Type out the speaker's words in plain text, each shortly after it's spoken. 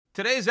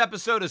Today's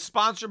episode is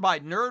sponsored by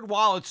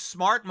NerdWallet's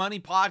Smart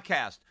Money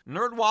Podcast.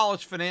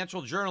 NerdWallet's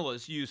financial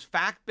journalists use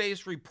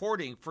fact-based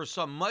reporting for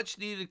some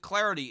much-needed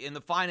clarity in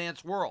the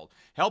finance world,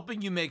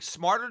 helping you make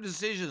smarter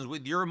decisions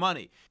with your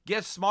money.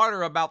 Get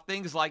smarter about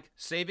things like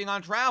saving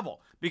on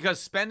travel, because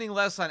spending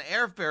less on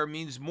airfare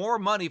means more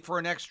money for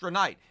an extra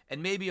night,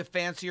 and maybe a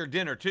fancier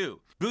dinner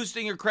too.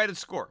 Boosting your credit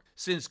score,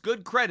 since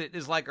good credit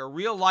is like a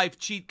real-life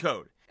cheat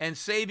code. And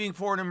saving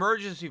for an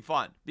emergency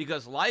fund,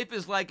 because life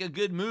is like a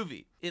good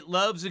movie. It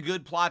loves a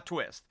good plot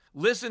twist.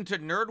 Listen to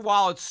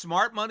NerdWallet's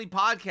Smart Money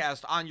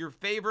Podcast on your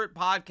favorite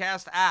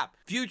podcast app.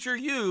 Future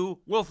you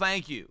will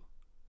thank you.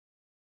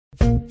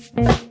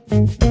 The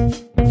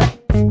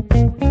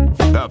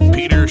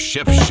Peter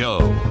Schiff Show.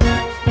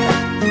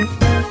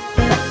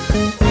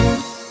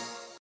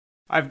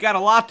 I've got a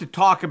lot to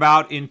talk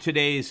about in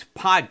today's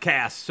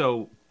podcast,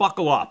 so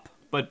buckle up.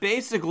 But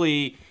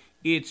basically,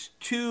 it's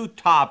two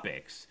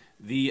topics.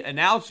 The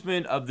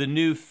announcement of the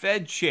new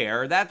Fed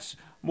chair, that's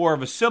more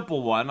of a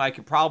simple one. I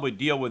could probably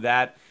deal with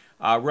that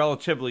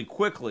relatively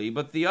quickly.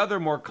 But the other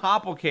more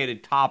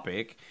complicated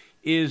topic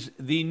is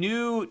the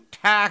new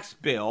tax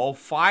bill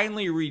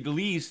finally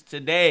released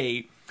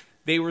today.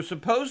 They were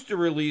supposed to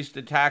release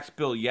the tax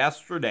bill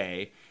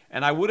yesterday,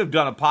 and I would have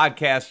done a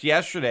podcast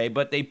yesterday,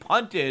 but they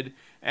punted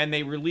and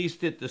they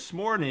released it this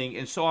morning.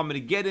 And so I'm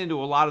going to get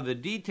into a lot of the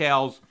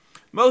details,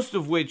 most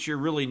of which you're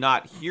really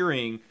not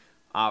hearing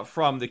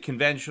from the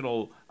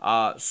conventional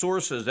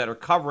sources that are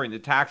covering the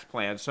tax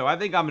plan. So I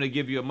think I'm going to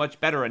give you a much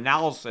better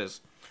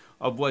analysis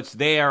of what's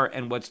there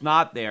and what's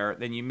not there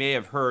than you may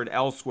have heard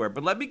elsewhere.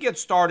 But let me get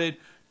started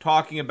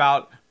talking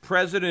about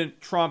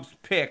President Trump's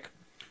pick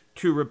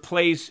to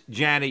replace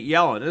Janet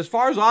Yellen. As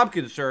far as I'm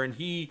concerned,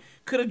 he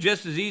could have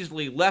just as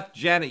easily left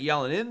Janet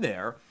Yellen in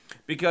there,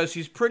 because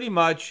he's pretty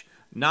much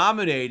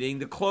nominating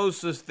the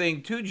closest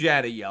thing to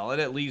Janet Yellen,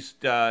 at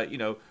least,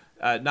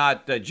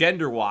 not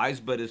gender-wise,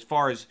 but as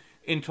far as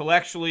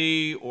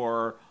intellectually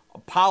or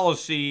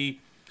policy,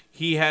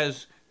 he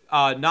has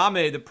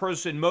nominated the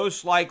person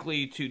most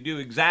likely to do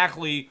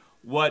exactly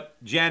what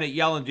Janet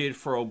Yellen did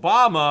for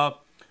Obama,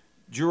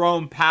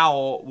 Jerome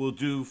Powell will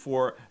do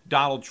for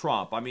Donald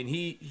Trump. I mean,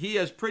 he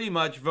has pretty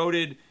much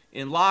voted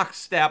in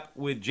lockstep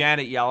with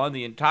Janet Yellen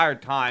the entire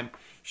time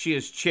she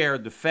has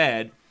chaired the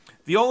Fed.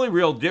 The only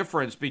real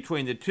difference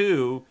between the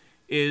two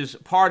is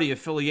party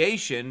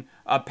affiliation.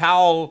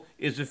 Powell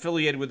is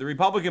affiliated with the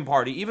Republican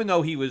Party, even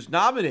though he was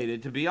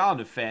nominated to be on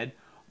the Fed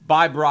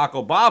by Barack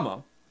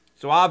Obama.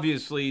 So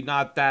obviously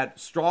not that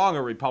strong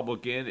a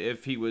Republican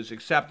if he was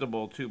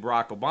acceptable to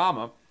Barack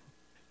Obama.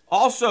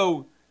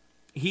 Also,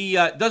 he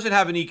doesn't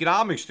have an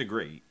economics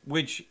degree,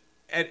 which,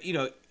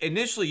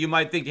 initially you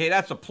might think, hey,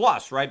 that's a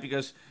plus, right?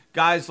 Because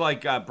guys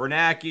like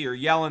Bernanke or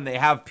Yellen, they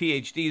have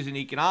PhDs in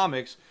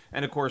economics,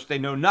 and of course they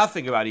know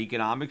nothing about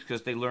economics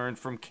because they learned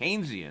from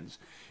Keynesians.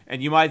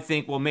 And you might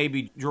think, well,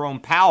 maybe Jerome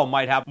Powell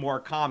might have more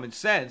common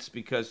sense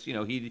because,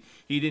 he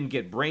didn't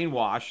get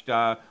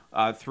brainwashed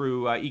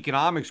through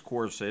economics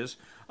courses.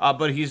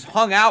 But he's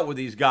hung out with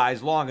these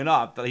guys long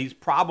enough that he's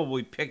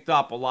probably picked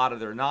up a lot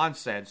of their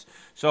nonsense.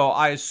 So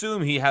I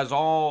assume he has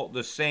all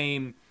the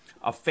same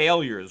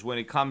failures when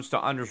it comes to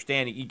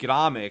understanding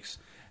economics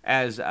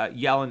as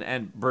Yellen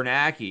and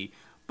Bernanke.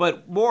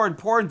 But more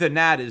important than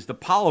that is the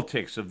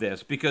politics of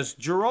this, because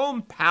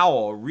Jerome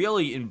Powell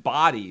really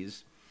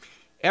embodies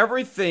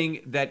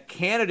everything that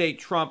candidate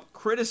Trump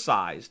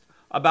criticized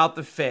about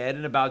the Fed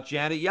and about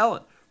Janet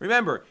Yellen.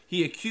 Remember,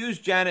 he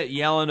accused Janet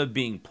Yellen of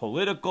being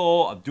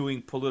political, of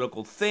doing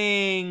political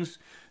things,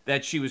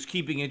 that she was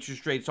keeping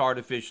interest rates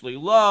artificially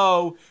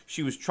low.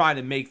 She was trying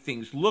to make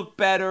things look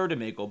better, to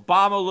make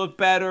Obama look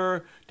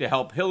better, to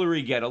help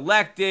Hillary get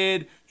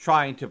elected,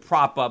 trying to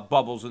prop up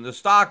bubbles in the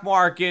stock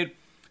market,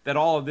 that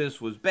all of this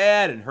was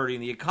bad and hurting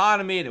the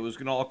economy and it was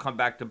going to all come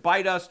back to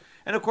bite us.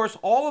 And of course,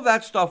 all of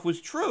that stuff was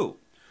true,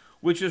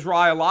 which is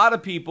why a lot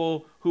of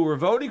people who were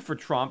voting for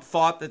Trump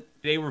thought that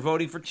they were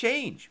voting for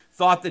change,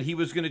 thought that he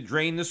was going to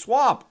drain the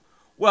swamp.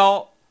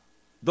 Well,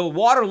 the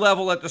water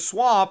level at the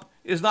swamp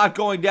is not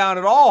going down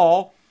at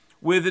all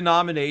with the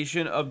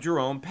nomination of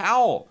Jerome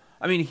Powell.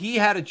 I mean, he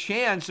had a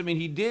chance. I mean,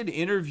 he did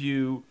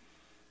interview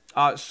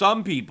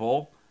some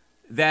people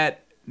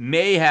that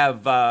may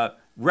have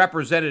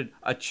represented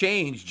a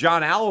change.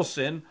 John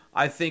Allison,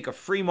 I think a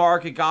free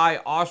market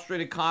guy,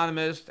 Austrian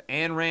economist,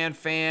 Ayn Rand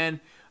fan.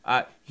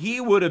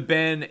 He would have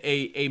been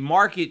a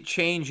market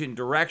change in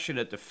direction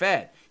at the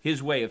Fed.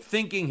 His way of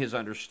thinking, his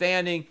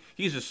understanding.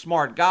 He's a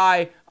smart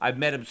guy. I've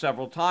met him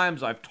several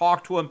times. I've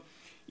talked to him.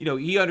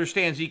 He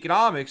understands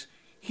economics.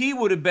 He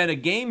would have been a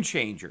game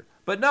changer.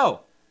 But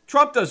no,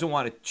 Trump doesn't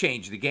want to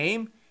change the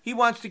game. He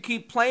wants to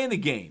keep playing the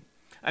game.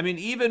 I mean,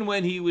 even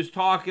when he was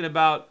talking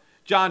about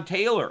John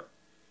Taylor,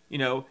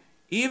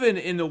 even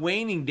in the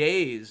waning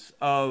days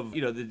of,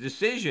 the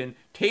decision,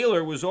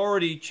 Taylor was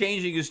already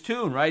changing his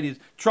tune, right?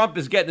 Trump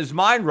is getting his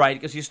mind right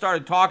because he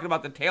started talking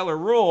about the Taylor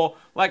rule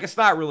like it's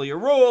not really a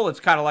rule. It's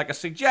kind of like a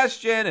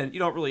suggestion, and you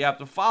don't really have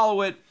to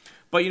follow it.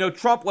 But,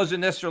 Trump wasn't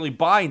necessarily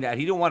buying that.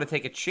 He didn't want to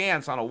take a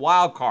chance on a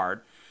wild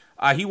card.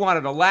 He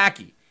wanted a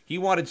lackey. He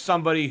wanted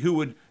somebody who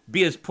would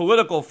be as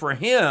political for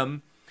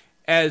him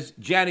as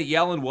Janet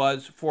Yellen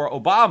was for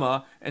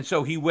Obama, and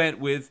so he went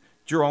with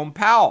Jerome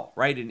Powell,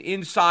 right? An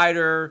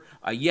insider,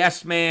 a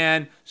yes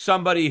man,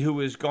 somebody who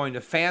is going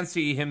to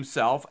fancy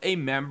himself a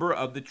member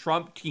of the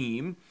Trump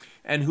team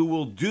and who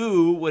will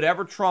do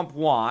whatever Trump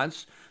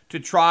wants to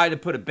try to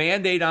put a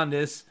Band-Aid on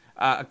this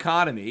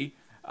economy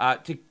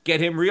to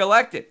get him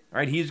reelected,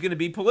 right? He's going to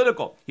be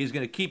political. He's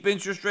going to keep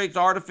interest rates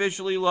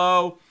artificially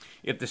low.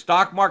 If the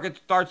stock market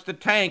starts to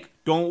tank,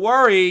 don't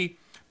worry,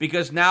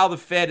 because now the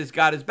Fed has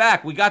got his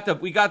back. We got the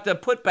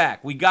put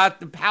back. We got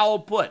the Powell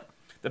put.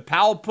 The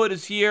Powell put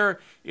is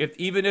here.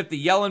 Even if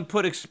the Yellen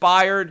put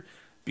expired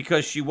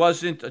because she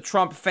wasn't a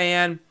Trump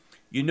fan,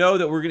 you know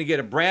that we're going to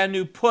get a brand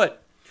new put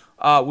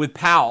with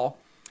Powell,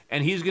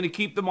 and he's going to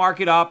keep the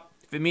market up.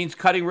 If it means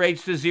cutting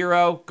rates to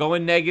zero,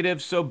 going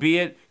negative, so be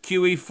it.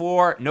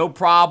 QE4, no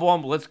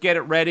problem. Let's get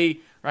it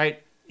ready,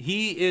 right?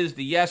 He is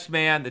the yes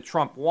man that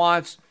Trump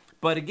wants.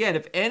 But again,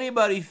 if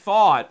anybody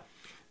thought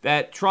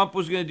that Trump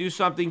was going to do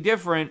something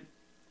different,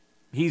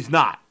 he's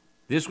not.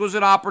 This was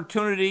an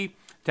opportunity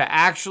to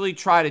actually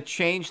try to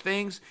change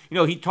things. You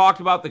know, he talked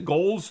about the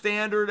gold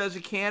standard as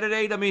a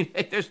candidate. I mean,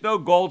 there's no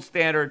gold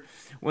standard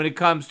when it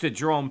comes to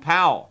Jerome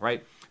Powell,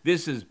 right?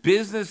 This is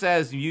business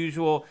as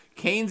usual,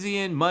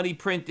 Keynesian money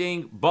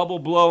printing, bubble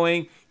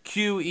blowing,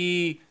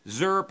 QE,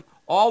 ZERP,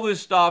 all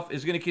this stuff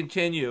is going to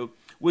continue,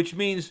 which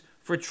means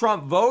for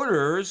Trump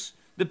voters,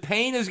 the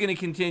pain is going to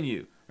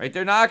continue, right?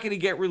 They're not going to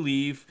get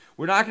relief.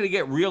 We're not going to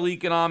get real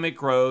economic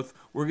growth.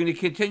 We're going to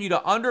continue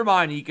to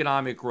undermine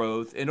economic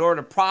growth in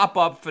order to prop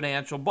up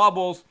financial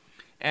bubbles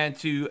and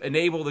to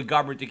enable the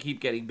government to keep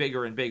getting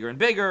bigger and bigger and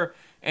bigger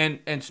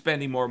and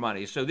spending more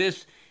money. So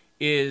this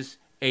is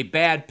a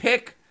bad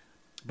pick,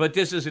 but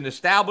this is an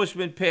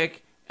establishment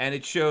pick, and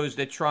it shows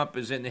that Trump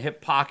is in the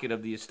hip pocket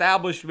of the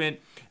establishment,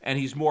 and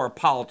he's more a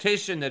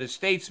politician than a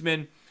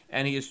statesman,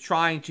 and he is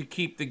trying to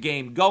keep the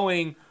game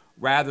going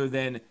rather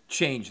than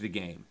change the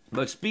game.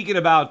 But speaking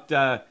about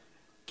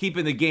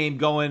keeping the game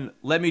going,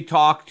 let me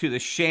talk to the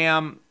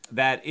sham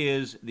that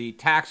is the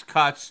tax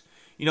cuts.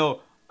 You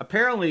know,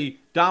 apparently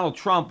Donald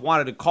Trump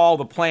wanted to call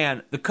the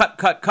plan the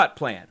cut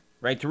plan,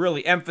 right, to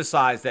really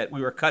emphasize that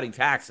we were cutting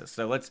taxes.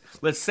 So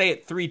let's say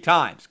it 3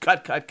 times,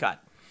 cut.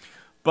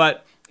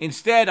 But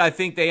instead, I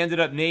think they ended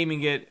up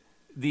naming it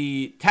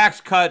the Tax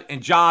Cut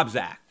and Jobs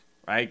Act,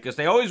 right? Because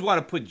they always want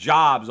to put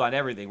jobs on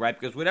everything, right?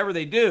 Because whatever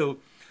they do,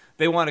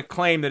 they want to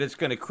claim that it's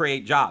going to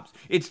create jobs.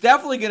 It's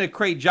definitely going to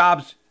create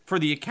jobs for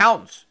the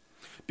accountants.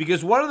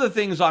 Because one of the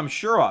things I'm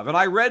sure of, and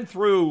I read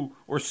through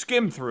or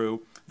skimmed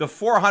through the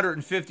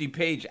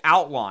 450-page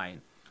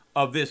outline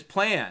of this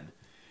plan,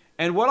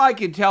 and what I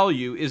can tell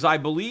you is I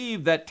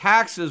believe that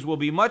taxes will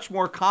be much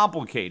more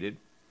complicated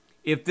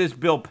if this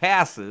bill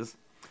passes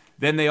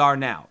than they are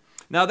now.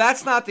 Now,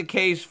 that's not the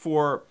case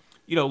for,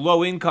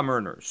 low-income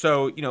earners.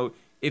 So,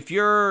 if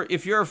you're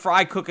a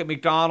fry cook at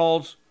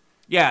McDonald's,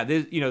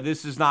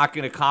 this is not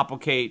going to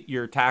complicate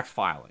your tax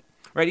filing,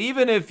 right?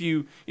 Even if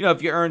you earn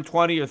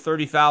 $20,000 or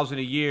 $30,000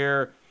 a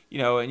year,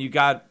 and you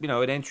got,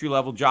 an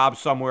entry-level job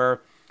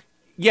somewhere,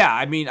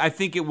 I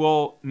think it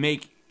will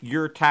make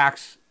your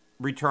tax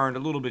return a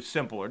little bit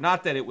simpler.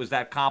 Not that it was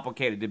that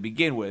complicated to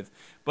begin with,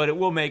 but it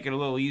will make it a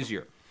little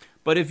easier.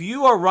 But if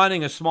you are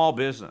running a small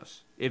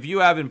business, if you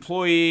have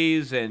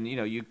employees and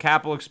you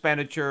capital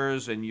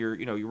expenditures and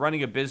you're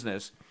running a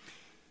business,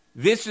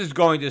 this is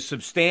going to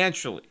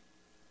substantially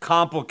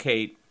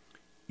complicate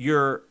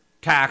your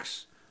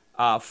tax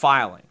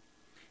filing.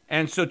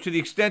 And so to the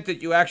extent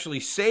that you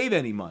actually save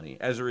any money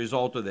as a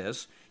result of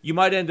this, you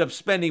might end up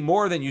spending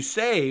more than you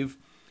save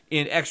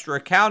in extra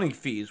accounting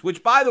fees,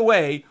 which, by the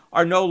way,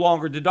 are no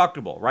longer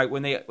deductible, right?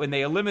 When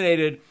they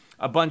eliminated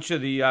a bunch of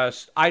the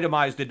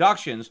itemized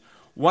deductions,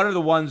 one of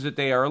the ones that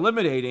they are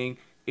eliminating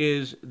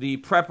is the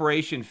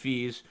preparation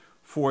fees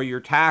for your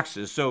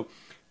taxes. So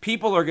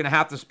people are going to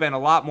have to spend a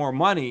lot more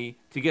money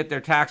to get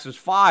their taxes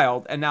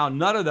filed, and now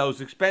none of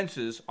those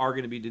expenses are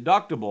going to be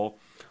deductible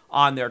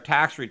on their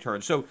tax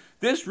return. So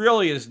this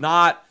really is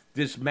not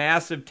this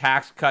massive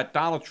tax cut.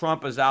 Donald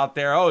Trump is out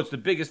there, it's the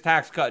biggest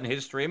tax cut in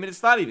history. I mean,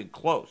 it's not even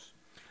close.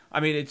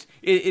 I mean,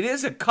 it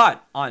is a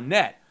cut on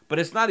net, but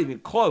it's not even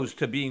close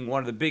to being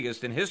one of the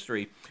biggest in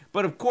history.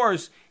 But of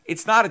course,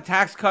 it's not a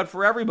tax cut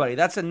for everybody.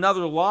 That's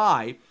another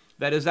lie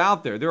that is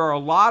out there. There are a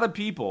lot of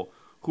people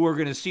who are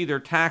going to see their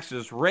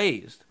taxes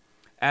raised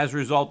as a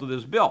result of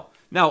this bill.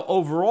 Now,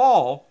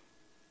 overall,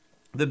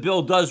 the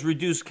bill does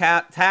reduce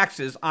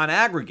taxes on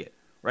aggregate,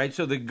 right?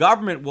 So the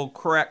government will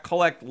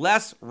collect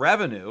less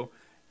revenue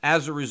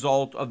as a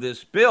result of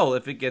this bill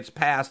if it gets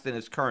passed in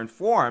its current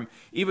form,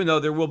 even though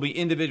there will be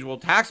individual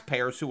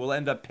taxpayers who will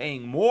end up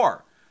paying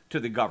more to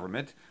the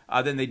government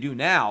than they do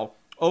now.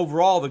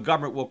 Overall, the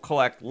government will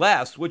collect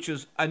less, which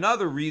is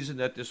another reason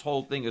that this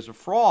whole thing is a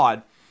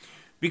fraud,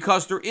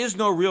 because there is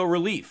no real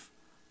relief.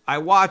 I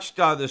watched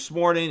this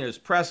morning his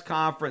press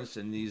conference,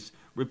 and these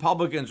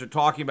Republicans are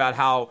talking about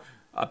how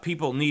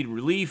people need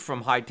relief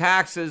from high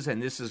taxes, and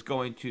this is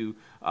going to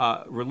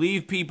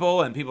relieve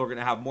people, and people are going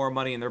to have more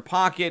money in their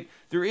pocket.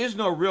 There is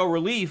no real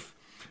relief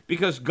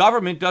because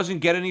government doesn't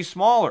get any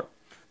smaller.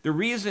 The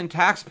reason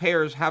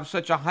taxpayers have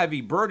such a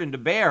heavy burden to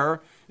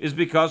bear is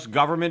because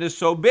government is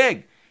so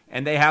big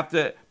and they have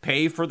to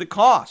pay for the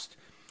cost.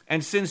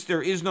 And since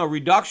there is no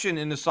reduction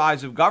in the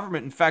size of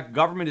government, in fact,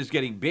 government is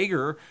getting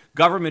bigger.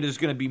 Government is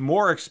going to be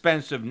more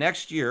expensive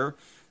next year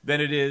than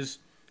it is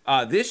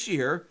this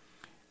year.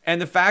 And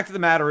the fact of the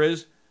matter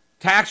is,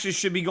 taxes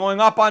should be going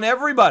up on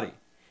everybody.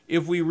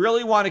 If we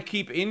really want to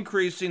keep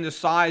increasing the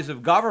size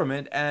of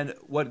government and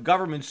what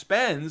government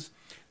spends,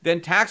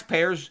 then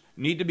taxpayers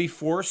need to be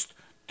forced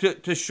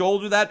to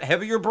shoulder that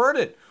heavier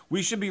burden.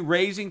 We should be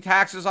raising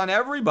taxes on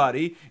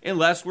everybody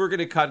unless we're going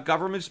to cut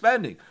government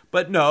spending.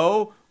 But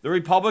no, the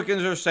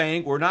Republicans are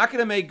saying we're not going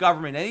to make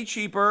government any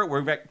cheaper.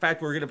 In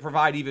fact, we're going to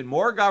provide even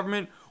more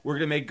government. We're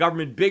going to make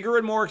government bigger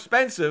and more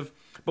expensive,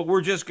 but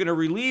we're just going to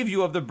relieve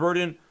you of the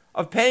burden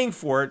of paying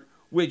for it,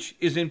 which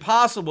is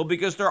impossible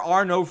because there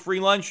are no free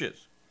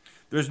lunches.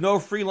 There's no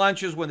free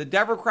lunches when the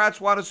Democrats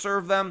want to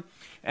serve them,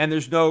 and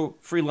there's no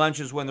free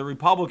lunches when the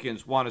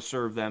Republicans want to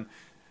serve them.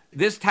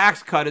 This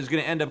tax cut is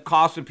going to end up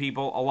costing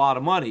people a lot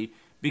of money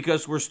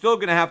because we're still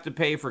going to have to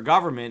pay for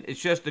government.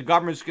 It's just the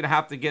government's going to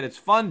have to get its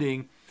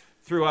funding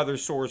through other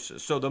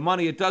sources. So the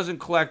money it doesn't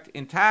collect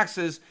in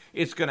taxes,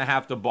 it's going to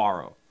have to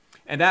borrow.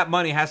 And that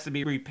money has to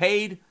be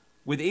repaid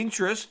with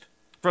interest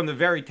from the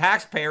very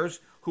taxpayers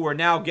who are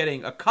now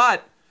getting a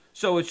cut.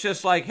 So it's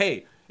just like,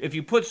 hey, if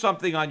you put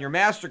something on your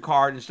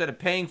MasterCard instead of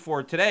paying for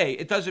it today,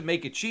 it doesn't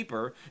make it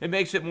cheaper. It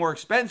makes it more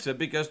expensive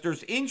because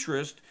there's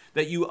interest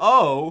that you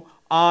owe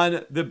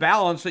on the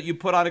balance that you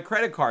put on a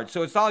credit card.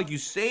 So it's not like you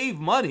save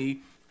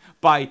money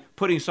by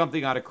putting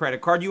something on a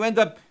credit card. You end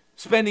up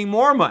spending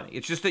more money.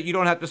 It's just that you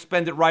don't have to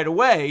spend it right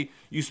away.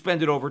 You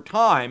spend it over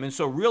time. And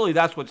so really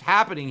that's what's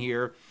happening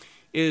here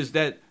is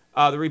that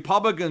the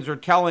Republicans are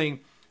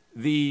telling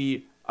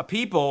the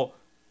people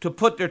to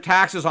put their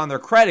taxes on their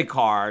credit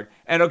card.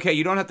 And okay,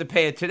 you don't have to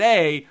pay it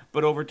today,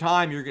 but over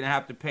time you're going to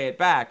have to pay it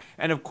back.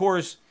 And of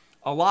course,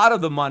 a lot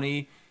of the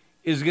money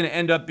is going to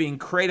end up being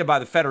created by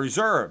the Federal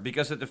Reserve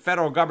because if the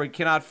federal government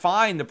cannot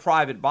find the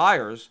private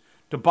buyers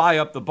to buy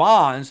up the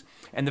bonds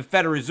and the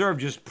Federal Reserve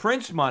just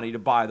prints money to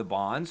buy the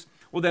bonds,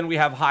 well, then we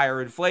have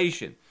higher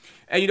inflation.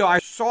 And, I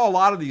saw a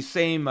lot of these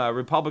same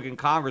Republican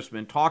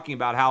congressmen talking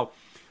about how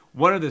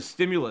one of the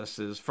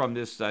stimuluses from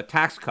this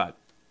tax cut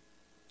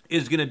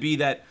is going to be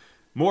that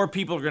more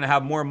people are going to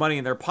have more money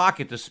in their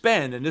pocket to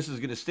spend, and this is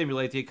going to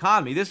stimulate the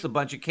economy. This is a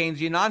bunch of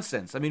Keynesian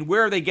nonsense. I mean,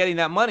 where are they getting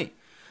that money?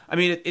 I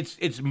mean,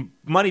 it's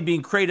money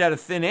being created out of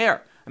thin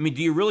air. I mean,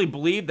 do you really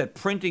believe that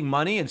printing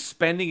money and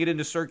spending it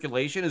into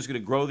circulation is going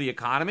to grow the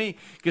economy?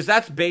 Because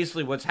that's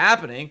basically what's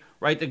happening,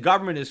 right? The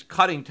government is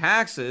cutting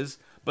taxes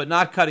but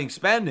not cutting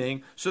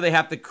spending, so they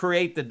have to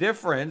create the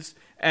difference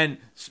and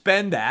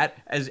spend that.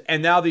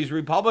 And now these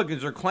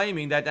Republicans are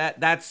claiming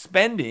that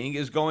spending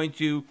is going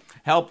to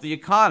help the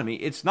economy.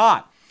 It's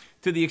not.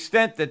 To the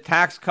extent that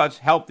tax cuts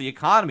help the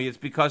economy, it's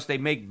because they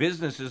make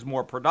businesses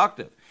more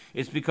productive.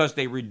 It's because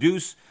they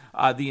reduce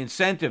the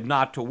incentive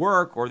not to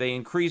work, or they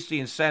increase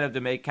the incentive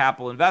to make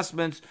capital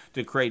investments,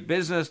 to create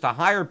business, to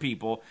hire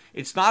people.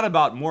 It's not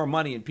about more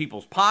money in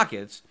people's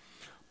pockets.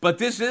 But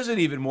this isn't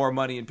even more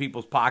money in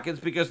people's pockets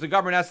because the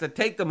government has to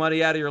take the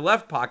money out of your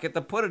left pocket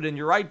to put it in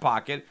your right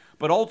pocket.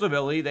 But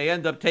ultimately, they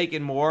end up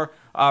taking more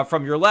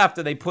from your left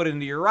and they put it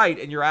into your right,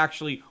 and you're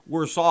actually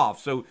worse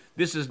off. So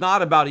this is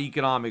not about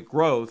economic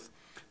growth.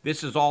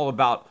 This is all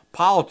about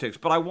politics.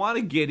 But I want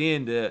to get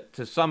into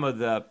some of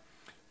the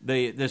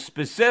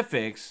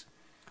specifics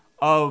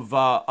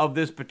of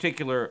this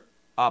particular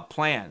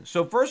plan.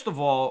 So first of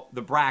all,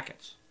 the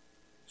brackets.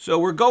 So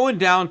we're going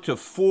down to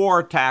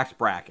 4 tax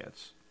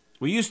brackets.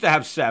 We used to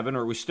have 7,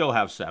 or we still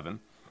have 7.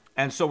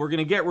 And so we're going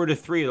to get rid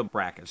of 3 of the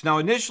brackets. Now,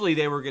 initially,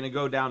 they were going to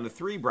go down to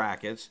 3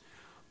 brackets,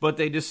 but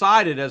they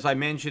decided, as I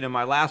mentioned in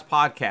my last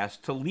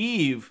podcast, to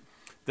leave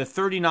the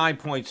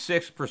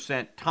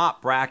 39.6%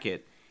 top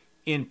bracket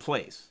in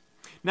place.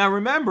 Now,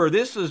 remember,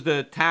 this is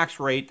the tax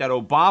rate that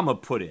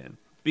Obama put in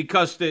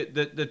because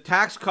the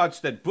tax cuts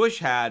that Bush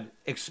had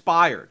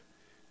expired,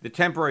 the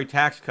temporary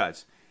tax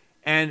cuts.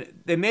 And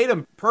they made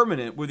them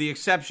permanent with the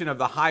exception of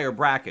the higher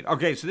bracket.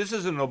 Okay, so this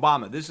isn't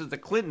Obama. This is the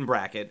Clinton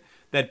bracket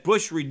that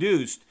Bush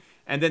reduced.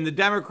 And then the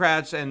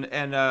Democrats and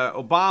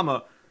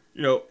Obama,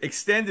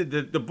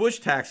 extended the Bush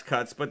tax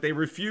cuts, but they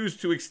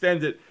refused to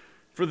extend it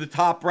for the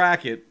top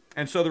bracket.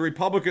 And so the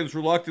Republicans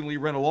reluctantly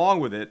went along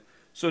with it.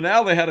 So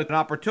now they had an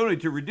opportunity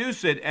to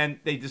reduce it, and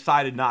they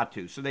decided not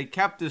to. So they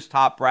kept this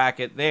top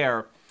bracket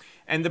there.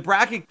 And the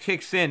bracket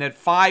kicks in at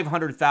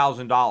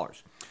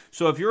 $500,000.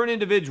 So if you're an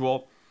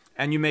individual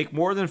and you make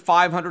more than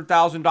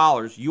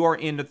 $500,000, you are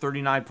in the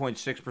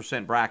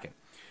 39.6% bracket.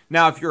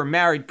 Now, if you're a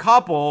married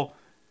couple,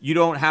 you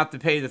don't have to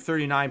pay the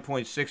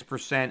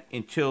 39.6%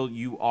 until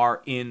you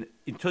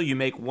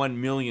make $1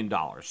 million.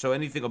 So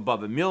anything above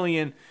 $1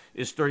 million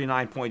is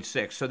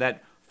 39.6. So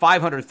that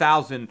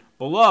 500,000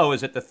 below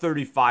is at the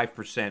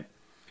 35%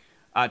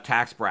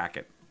 tax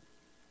bracket.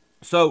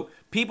 So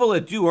people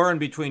that do earn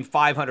between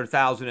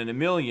 500,000 and $1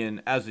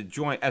 million as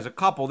a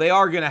couple, they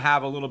are going to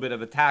have a little bit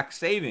of a tax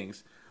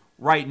savings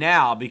right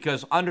now,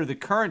 because under the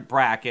current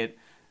bracket,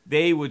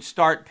 they would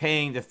start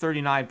paying the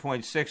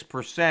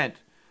 39.6%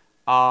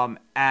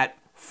 at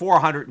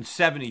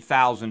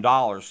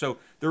 $470,000. So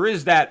there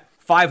is that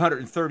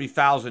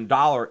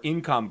 $530,000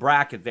 income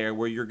bracket there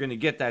where you're going to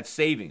get that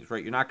savings,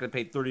 right? You're not going to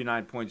pay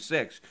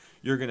 39.6,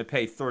 you're going to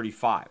pay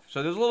 35.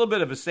 So there's a little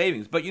bit of a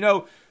savings. But,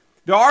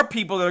 there are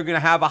people that are going to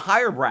have a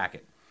higher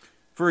bracket.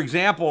 For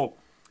example,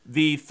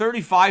 the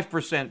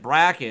 35%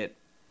 bracket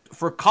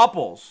for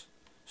couples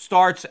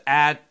starts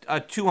at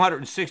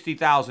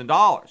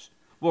 $260,000.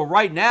 Well,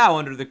 right now,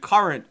 under the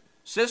current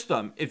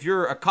system, if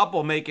you're a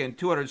couple making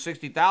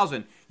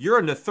 $260,000, you're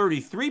in the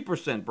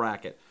 33%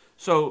 bracket.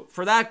 So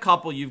for that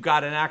couple, you've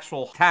got an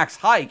actual tax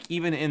hike,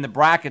 even in the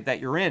bracket that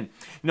you're in.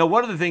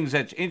 One of the things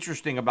that's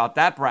interesting about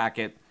that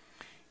bracket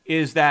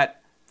is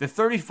that the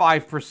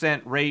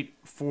 35% rate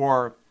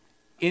for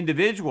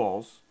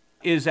individuals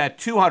is at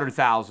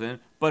 $200,000,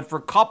 but for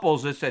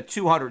couples, it's at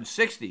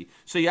 $260,000.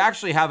 So you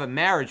actually have a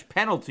marriage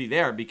penalty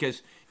there,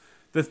 because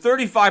the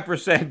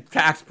 35%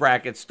 tax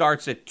bracket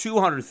starts at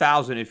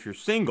 $200,000 if you're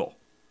single.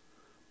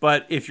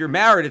 But if you're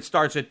married, it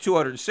starts at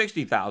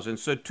 $260,000.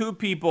 So two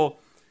people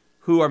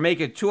who are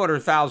making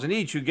 $200,000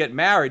 each who get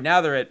married,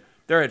 now they're at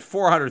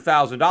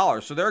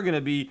 $400,000. So they're going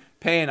to be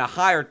paying a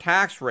higher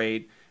tax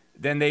rate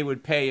than they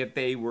would pay if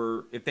they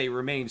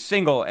remained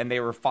single and they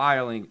were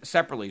filing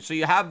separately. So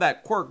you have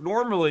that quirk.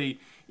 Normally,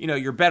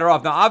 you're better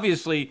off. Now,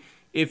 obviously,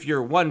 if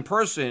you're one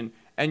person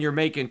and you're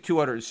making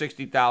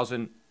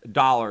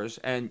 $260,000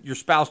 and your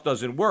spouse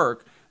doesn't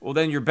work, well,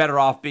 then you're better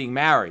off being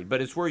married.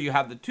 But it's where you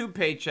have the two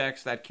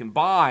paychecks that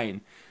combine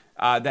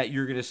that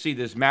you're going to see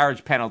this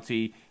marriage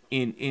penalty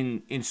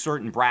in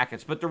certain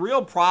brackets. But the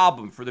real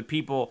problem for the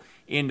people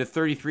in the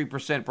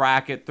 33%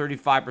 bracket,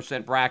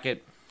 35%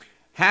 bracket,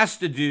 has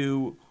to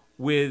do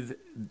with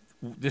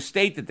the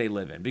state that they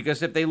live in.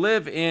 Because if they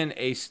live in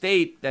a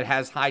state that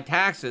has high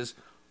taxes,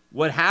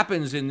 what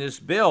happens in this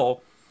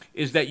bill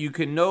is that you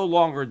can no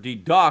longer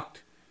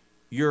deduct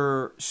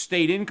your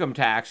state income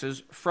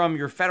taxes from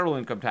your federal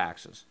income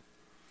taxes.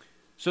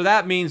 So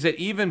that means that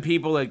even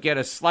people that get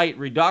a slight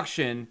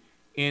reduction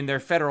in their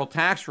federal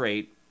tax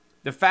rate,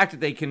 the fact that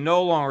they can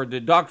no longer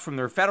deduct from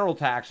their federal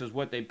taxes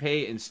what they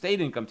pay in state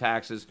income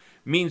taxes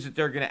means that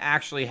they're going to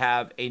actually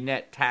have a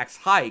net tax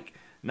hike,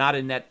 not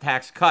a net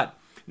tax cut.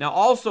 Now,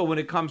 also, when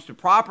it comes to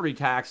property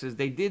taxes,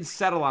 they did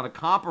settle on a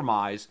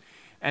compromise,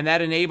 and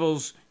that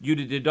enables you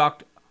to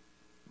deduct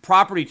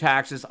property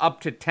taxes up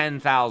to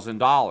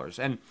 $10,000.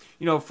 And,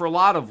 for a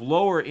lot of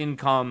lower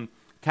income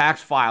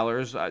tax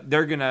filers,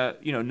 they're going to,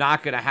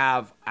 not going to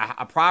have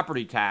a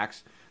property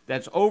tax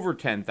that's over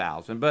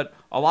 $10,000. But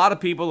a lot of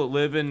people that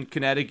live in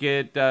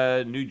Connecticut,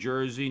 New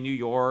Jersey, New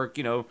York,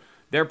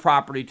 their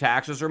property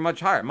taxes are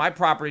much higher. My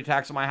property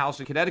tax on my house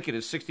in Connecticut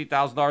is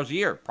 $60,000 a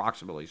year,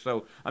 approximately.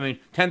 So,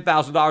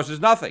 $10,000 is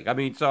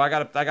nothing. So I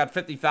got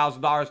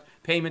 $50,000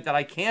 payment that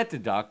I can't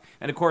deduct.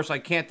 And, of course, I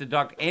can't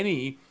deduct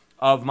any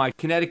of my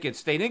Connecticut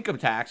state income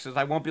taxes.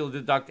 I won't be able to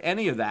deduct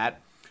any of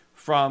that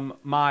from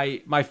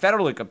my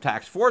federal income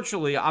tax.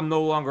 Fortunately, I'm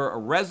no longer a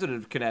resident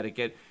of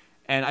Connecticut,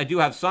 and I do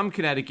have some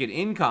Connecticut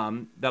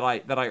income that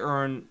I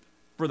earn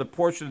for the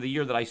portion of the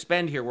year that I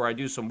spend here where I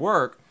do some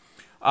work.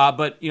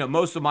 But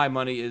most of my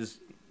money is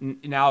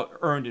now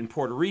earned in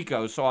Puerto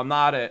Rico, so I'm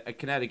not a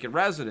Connecticut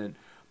resident.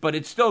 But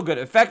it's still going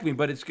to affect me.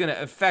 But it's going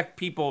to affect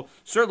people,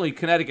 certainly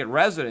Connecticut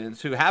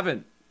residents who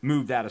haven't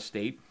moved out of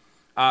state.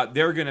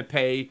 They're going to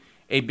pay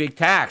a big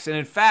tax. And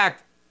in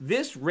fact,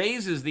 this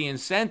raises the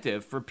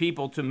incentive for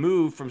people to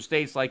move from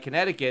states like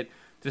Connecticut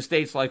to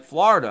states like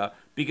Florida,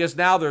 because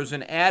now there's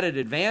an added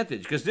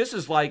advantage. Because this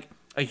is like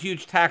a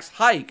huge tax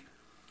hike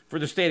for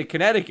the state of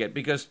Connecticut,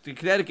 because the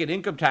Connecticut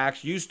income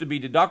tax used to be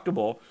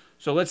deductible.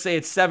 So let's say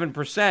it's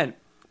 7%,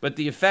 but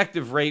the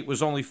effective rate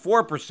was only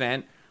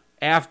 4%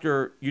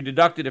 after you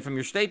deducted it from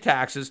your state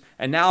taxes.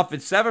 And now if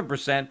it's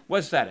 7%,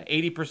 what's that, an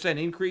 80%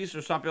 increase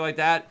or something like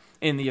that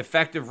in the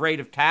effective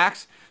rate of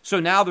tax? So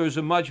now there's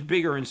a much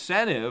bigger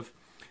incentive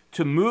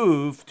to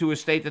move to a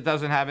state that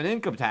doesn't have an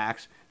income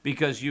tax,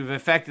 because you've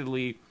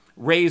effectively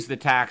raised the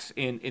tax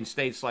in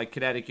states like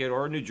Connecticut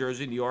or New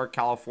Jersey, New York,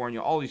 California.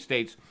 All these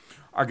states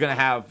are going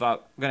to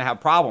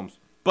have problems.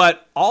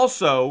 But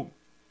also,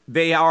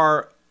 they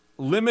are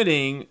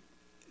limiting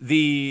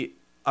the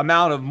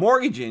amount of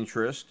mortgage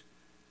interest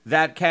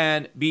that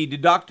can be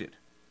deducted.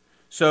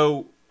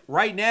 So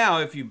right now,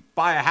 if you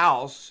buy a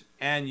house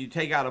and you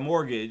take out a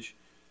mortgage,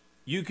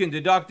 you can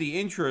deduct the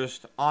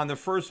interest on the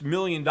first $1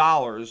 million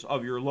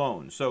of your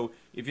loan. So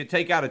if you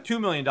take out a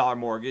 $2 million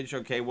mortgage,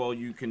 okay, well,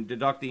 you can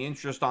deduct the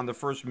interest on the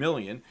first $1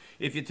 million.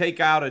 If you take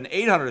out an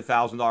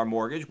 $800,000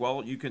 mortgage,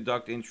 well, you can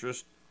deduct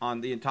interest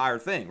on the entire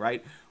thing,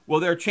 right? Well,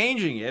 they're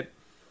changing it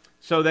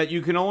so that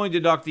you can only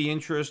deduct the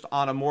interest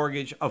on a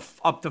mortgage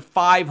of up to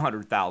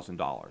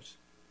 $500,000.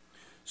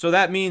 So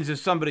that means if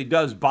somebody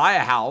does buy a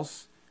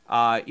house,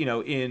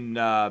 in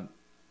a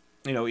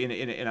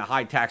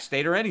high tax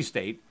state or any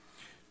state,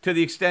 to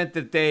the extent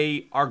that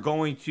they are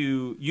going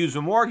to use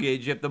a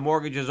mortgage, if the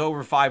mortgage is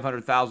over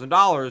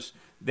 $500,000,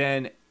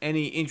 then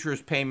any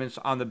interest payments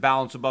on the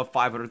balance above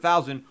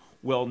 $500,000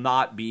 will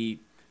not be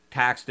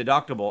tax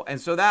deductible.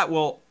 And so that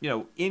will,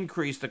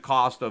 increase the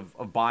cost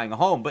of buying a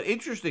home. But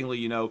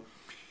interestingly,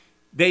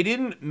 they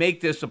didn't make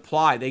this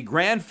apply. They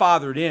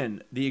grandfathered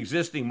in the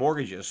existing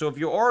mortgages. So if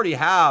you already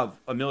have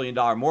 $1 million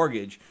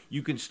mortgage,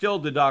 you can still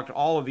deduct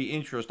all of the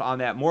interest on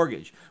that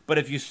mortgage. But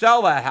if you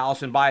sell that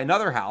house and buy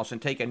another house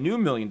and take a new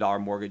 $1 million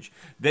mortgage,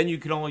 then you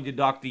can only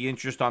deduct the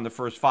interest on the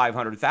first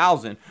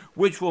 $500,000,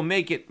 which will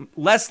make it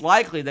less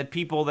likely that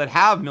people that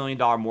have $1 million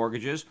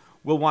mortgages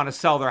will want to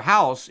sell their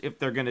house if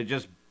they're going to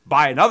just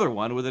buy another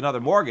one with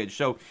another mortgage.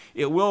 So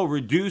it will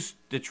reduce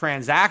the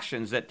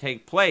transactions that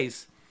take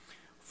place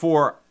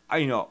for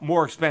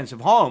more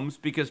expensive homes,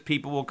 because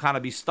people will kind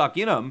of be stuck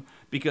in them,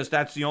 because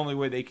that's the only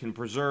way they can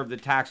preserve the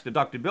tax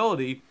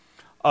deductibility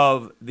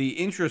of the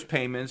interest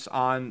payments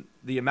on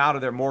the amount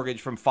of their mortgage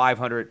from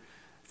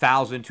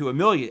 $500,000 to $1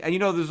 million.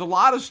 And there's a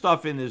lot of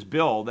stuff in this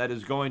bill that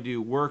is going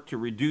to work to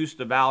reduce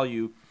the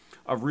value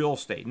of real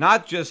estate.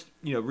 Not just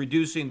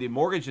reducing the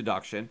mortgage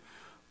deduction,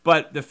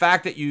 but the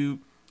fact that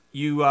you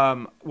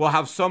will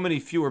have so many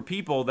fewer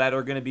people that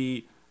are going to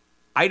be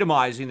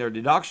itemizing their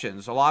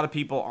deductions. A lot of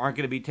people aren't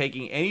going to be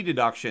taking any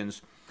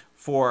deductions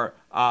for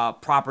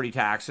property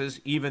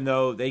taxes, even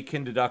though they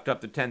can deduct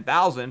up to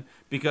 $10,000,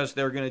 because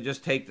they're going to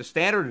just take the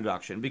standard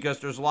deduction, because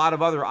there's a lot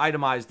of other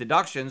itemized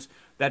deductions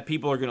that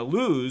people are going to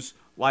lose,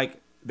 like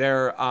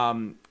their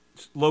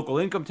local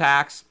income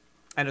tax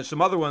and there's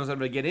some other ones that I'm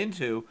going to get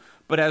into.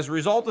 But as a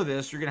result of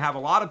this, you're going to have a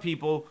lot of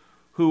people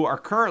who are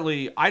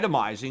currently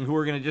itemizing who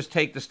are going to just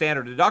take the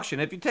standard deduction.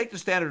 If you take the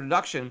standard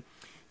deduction,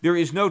 there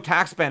is no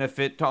tax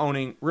benefit to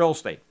owning real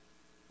estate.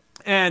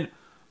 And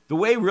the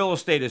way real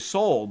estate is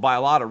sold by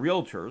a lot of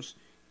realtors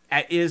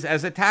is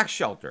as a tax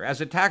shelter,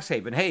 as a tax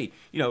haven. Hey,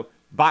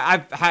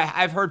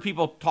 I've heard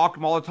people talk to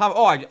them all the time.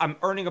 Oh, I'm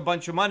earning a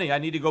bunch of money. I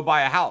need to go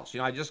buy a house.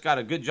 I just got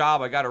a good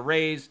job. I got a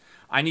raise.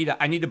 I need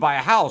to buy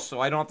a house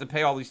so I don't have to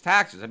pay all these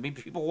taxes. I mean,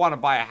 people want to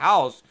buy a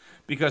house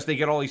because they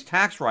get all these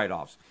tax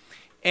write-offs.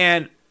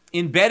 And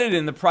embedded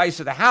in the price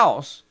of the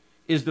house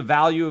is the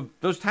value of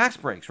those tax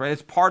breaks, right?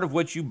 It's part of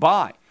what you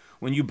buy.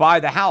 When you buy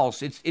the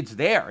house, it's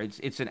there.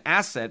 It's an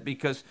asset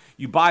because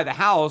you buy the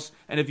house,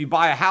 and if you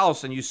buy a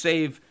house and you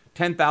save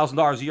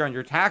 $10,000 a year on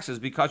your taxes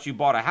because you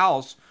bought a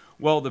house,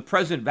 well, the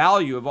present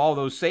value of all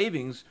those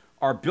savings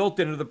are built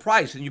into the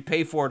price, and you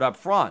pay for it up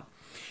front.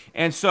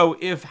 And so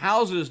if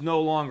houses no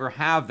longer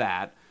have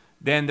that,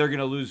 then they're going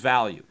to lose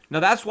value.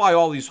 Now, that's why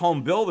all these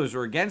home builders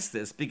are against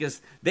this,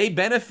 because they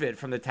benefit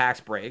from the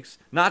tax breaks,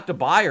 not the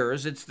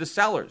buyers, it's the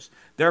sellers.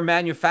 They're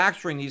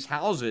manufacturing these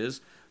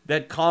houses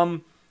that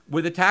come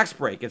with a tax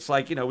break. It's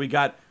like, we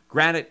got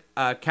granite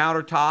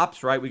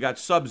countertops, right? We got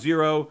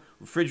Sub-Zero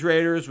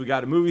refrigerators, we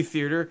got a movie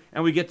theater,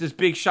 and we get this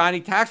big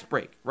shiny tax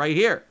break right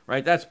here,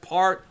 right? That's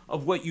part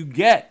of what you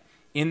get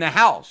in the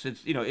house.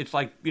 It's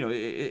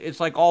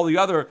like all the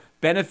other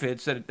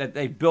benefits that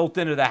they built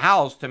into the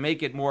house to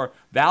make it more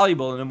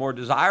valuable and more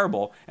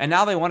desirable. And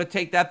now they want to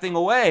take that thing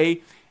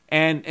away.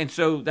 And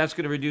so that's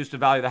going to reduce the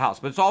value of the house.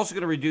 But it's also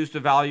going to reduce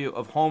the value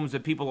of homes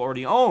that people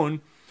already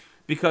own,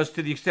 because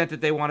to the extent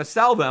that they want to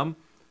sell them,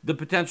 the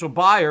potential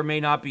buyer may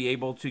not be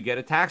able to get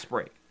a tax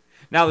break.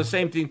 Now, the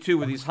same thing, too,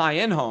 with these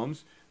high-end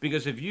homes,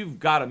 because if you've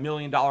got $1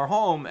 million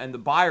home and the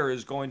buyer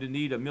is going to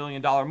need $1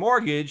 million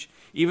mortgage,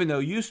 even though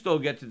you still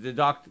get to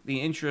deduct the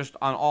interest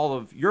on all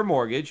of your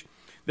mortgage,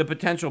 the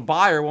potential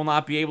buyer will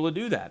not be able to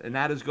do that. And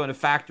that is going to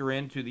factor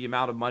into the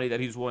amount of money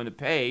that he's willing to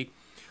pay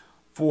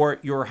for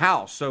your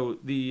house. So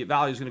the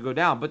value is going to go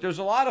down. But there's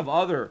a lot of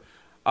other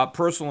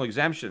personal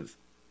exemptions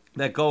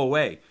that go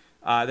away.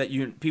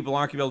 People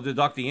aren't going to be able to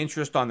deduct the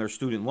interest on their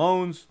student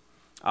loans.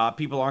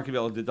 People aren't going to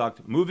be able to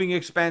deduct moving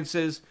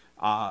expenses,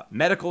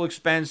 medical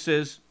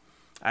expenses.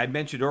 I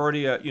mentioned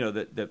already,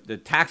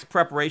 the tax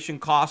preparation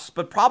costs,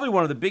 but probably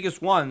one of the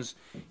biggest ones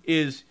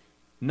is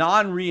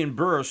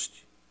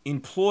non-reimbursed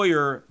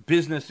employer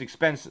business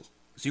expenses.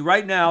 See,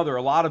 right now there are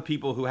a lot of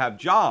people who have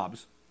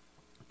jobs,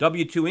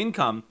 W-2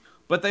 income,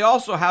 but they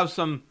also have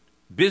some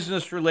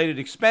business-related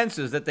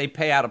expenses that they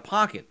pay out of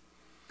pocket.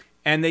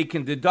 And they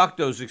can deduct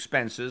those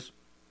expenses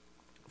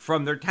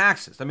from their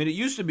taxes. I mean, it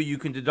used to be you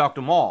can deduct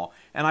them all.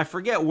 And I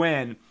forget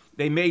when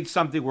they made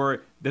something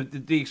where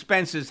the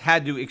expenses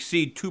had to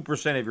exceed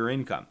 2% of your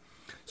income.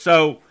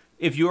 So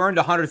if you earned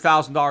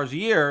 $100,000 a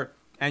year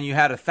and you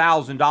had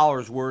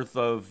 $1,000 worth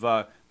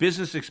of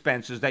business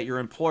expenses that your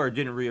employer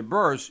didn't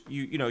reimburse,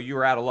 you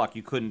were out of luck.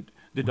 You couldn't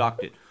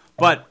deduct it.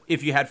 But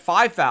if you had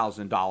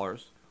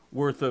 $5,000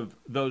 worth of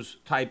those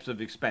types of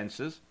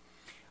expenses,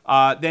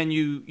 then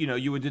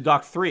you would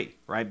deduct 3,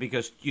 right?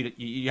 Because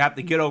you have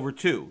to get over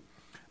 2.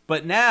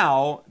 But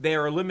now they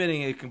are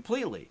eliminating it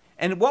completely.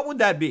 And what would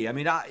that be? I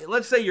mean,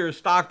 let's say you're a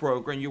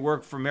stockbroker and you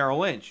work for Merrill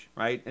Lynch,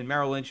 right? And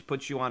Merrill Lynch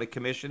puts you on a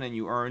commission and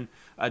you earn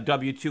a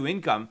W-2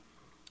 income.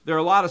 There are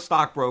a lot of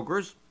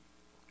stockbrokers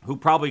who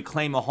probably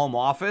claim a home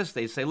office.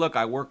 They say, look,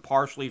 I work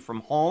partially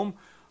from home.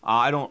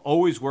 I don't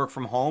always work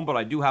from home, but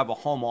I do have a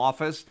home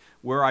office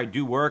where I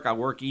do work. I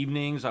work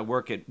evenings. I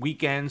work at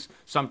weekends.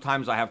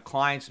 Sometimes I have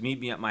clients meet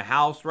me at my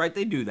house, right?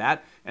 They do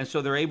that. And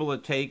so they're able to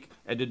take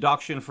a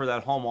deduction for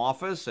that home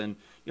office. And,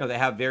 they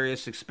have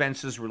various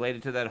expenses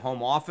related to that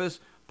home office,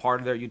 part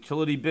of their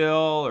utility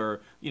bill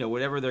or,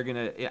 whatever they're going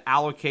to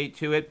allocate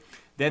to it.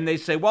 Then they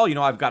say, well,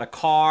 I've got a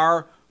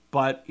car,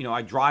 but,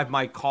 I drive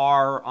my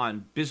car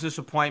on business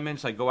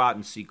appointments. I go out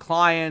and see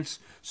clients.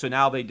 So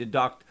now they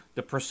deduct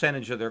the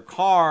percentage of their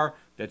car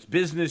that's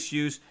business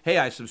use. Hey,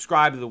 I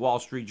subscribe to the Wall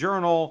Street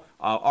Journal.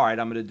 All right,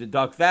 I'm going to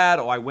deduct that.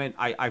 Oh,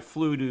 I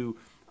flew to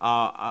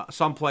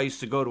someplace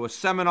to go to a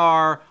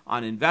seminar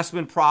on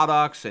investment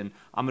products, and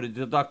I'm going to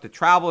deduct the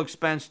travel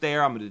expense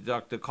there. I'm going to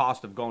deduct the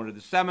cost of going to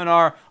the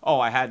seminar.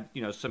 Oh, I had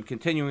some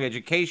continuing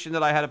education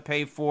that I had to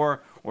pay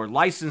for, or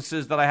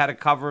licenses that I had to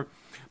cover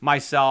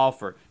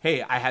myself, or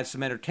hey, I had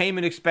some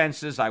entertainment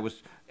expenses. I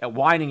was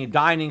wining and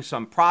dining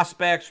some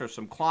prospects or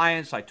some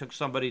clients. I took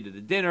somebody to the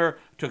dinner,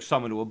 took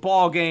someone to a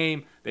ball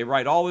game. They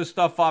write all this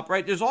stuff up,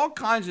 right? There's all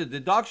kinds of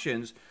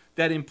deductions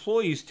that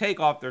employees take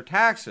off their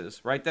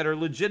taxes, right, that are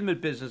legitimate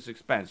business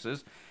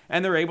expenses,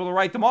 and they're able to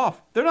write them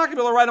off. They're not going to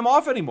be able to write them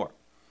off anymore.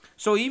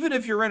 So even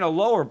if you're in a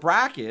lower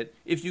bracket,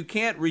 if you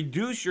can't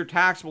reduce your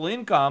taxable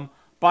income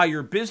by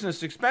your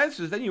business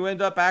expenses, then you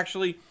end up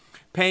actually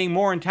paying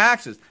more in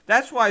taxes.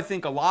 That's why I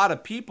think a lot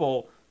of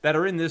people that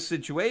are in this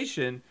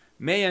situation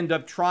may end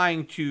up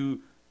trying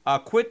to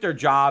quit their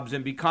jobs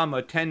and become a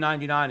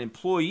 1099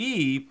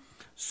 employee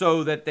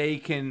so that they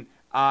can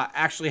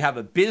actually have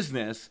a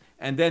business,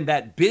 and then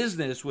that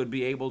business would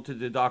be able to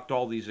deduct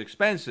all these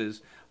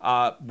expenses,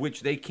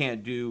 which they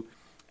can't do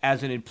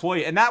as an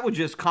employee. And that would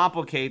just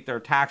complicate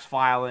their tax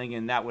filing,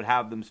 and that would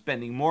have them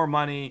spending more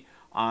money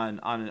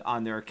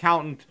on their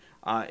accountant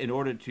in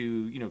order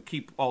to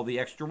keep all the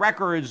extra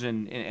records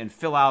and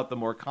fill out the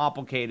more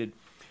complicated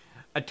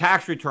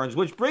tax returns.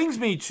 Which brings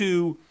me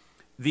to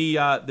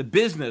the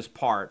business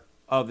part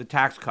of the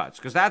tax cuts,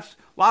 because that's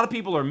a lot of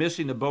people are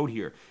missing the boat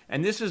here.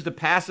 And this is the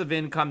passive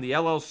income, the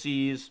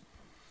LLCs,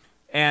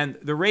 and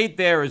the rate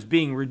there is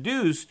being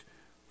reduced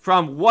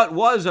from what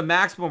was a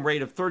maximum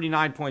rate of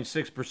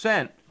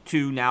 39.6%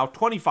 to now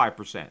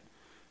 25%,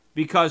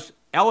 because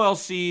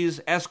LLCs,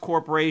 S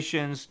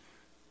corporations,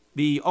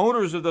 the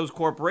owners of those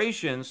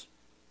corporations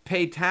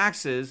pay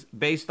taxes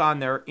based on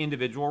their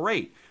individual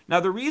rate.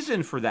 Now, the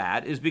reason for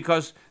that is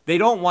because they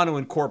don't want to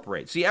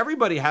incorporate. See,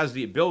 everybody has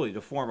the ability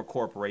to form a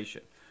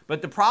corporation.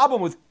 But the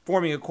problem with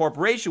forming a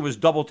corporation was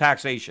double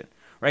taxation,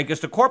 right? Because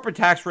the corporate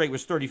tax rate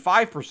was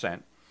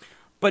 35%.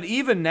 But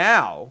even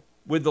now,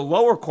 with the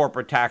lower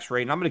corporate tax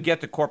rate, and I'm going to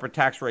get to corporate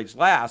tax rates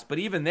last, but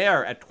even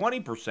there at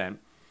 20%,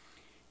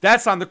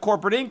 that's on the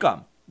corporate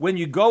income. When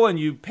you go and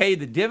you pay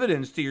the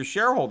dividends to your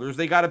shareholders,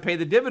 they got to pay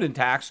the dividend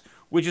tax,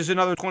 which is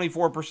another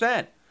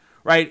 24%,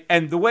 right?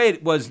 And the way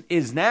it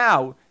is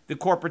now, the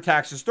corporate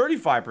tax is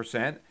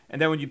 35%,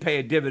 and then when you pay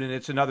a dividend,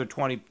 it's another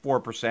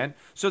 24%.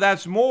 So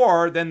that's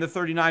more than the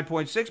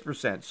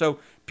 39.6%. So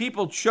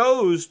people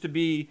chose to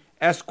be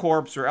S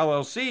corps or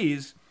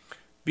LLCs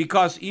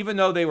because even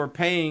though they were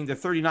paying the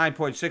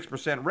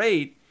 39.6%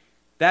 rate,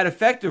 that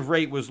effective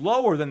rate was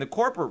lower than the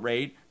corporate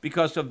rate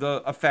because of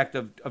the effect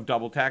of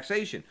double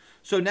taxation.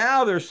 So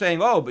now they're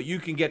saying, oh, but you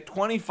can get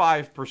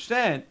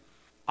 25%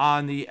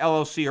 on the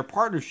LLC or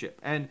partnership.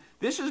 And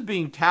this is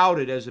being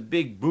touted as a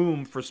big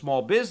boom for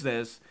small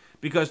business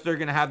because they're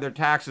going to have their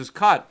taxes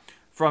cut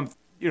from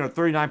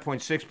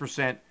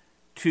 39.6%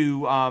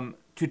 to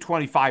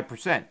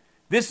 25%.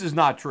 This is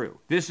not true.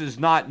 This is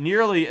not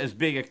nearly as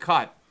big a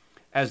cut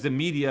as the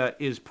media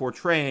is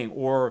portraying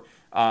or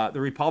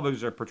the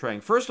Republicans are portraying.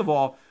 First of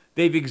all,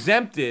 they've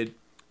exempted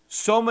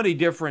so many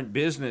different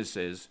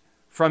businesses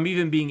from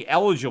even being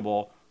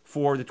eligible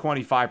for the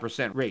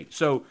 25% rate.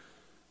 So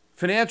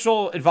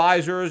financial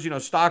advisors,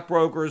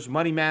 stockbrokers,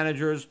 money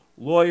managers,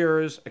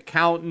 lawyers,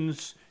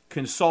 accountants,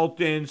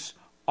 consultants,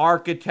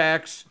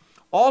 architects,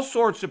 all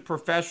sorts of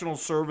professional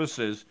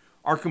services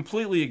are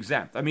completely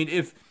exempt. I mean,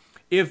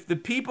 if the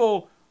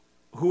people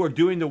who are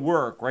doing the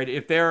work, right,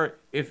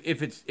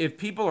 if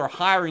people are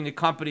hiring the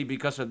company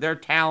because of their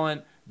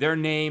talent, their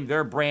name,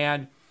 their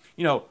brand,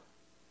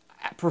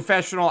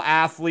 professional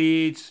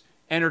athletes,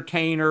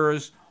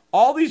 entertainers,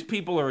 all these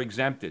people are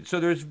exempted. So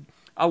there's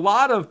a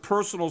lot of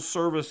personal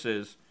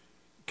services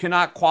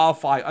cannot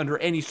qualify under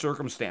any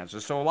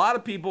circumstances. So a lot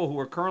of people who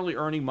are currently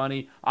earning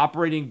money,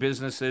 operating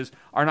businesses,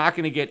 are not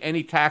going to get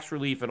any tax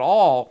relief at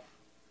all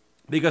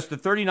because the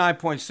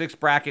 39.6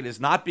 bracket is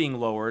not being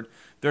lowered.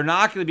 They're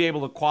not going to be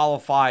able to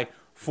qualify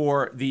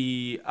for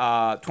the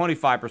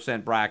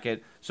 25%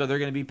 bracket. So they're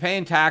going to be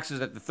paying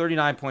taxes at the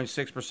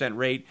 39.6%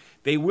 rate.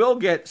 They will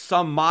get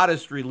some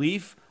modest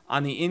relief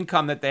on the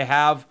income that they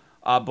have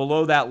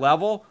below that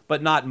level,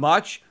 but not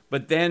much.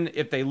 But then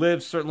if they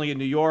live certainly in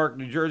New York,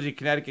 New Jersey,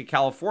 Connecticut,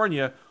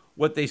 California,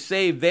 what they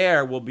save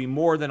there will be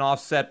more than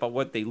offset by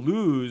what they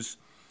lose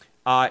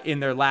in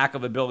their lack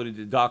of ability to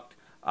deduct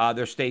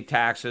their state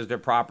taxes, their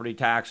property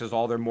taxes,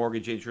 all their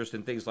mortgage interest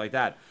and things like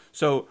that.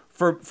 So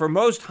for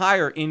most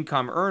higher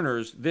income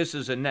earners, this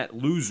is a net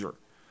loser.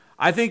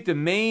 I think the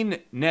main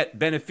net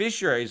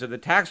beneficiaries of the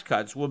tax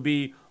cuts will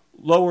be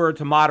lower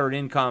to moderate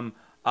income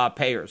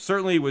payers.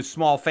 Certainly with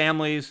small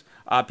families,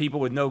 people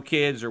with no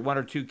kids or one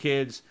or two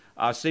kids,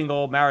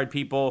 single married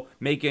people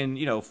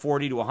making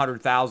 40 to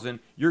 100,000,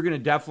 you're going to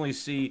definitely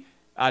see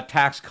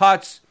tax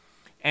cuts,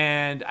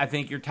 and I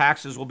think your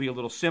taxes will be a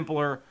little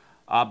simpler.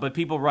 But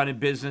people running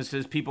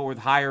businesses, people with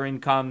higher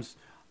incomes,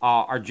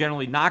 are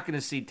generally not going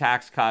to see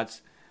tax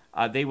cuts.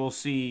 They will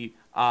see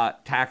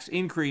tax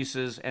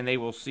increases, and they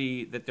will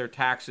see that their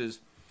taxes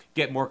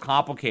get more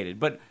complicated.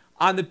 But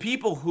on the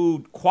people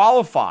who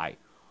qualify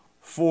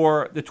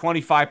for the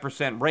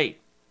 25% rate,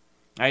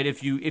 right?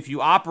 If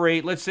you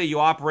operate, let's say you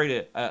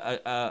operate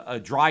a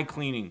dry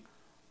cleaning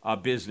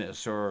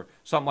business or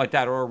something like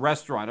that, or a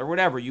restaurant or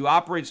whatever, you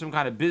operate some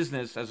kind of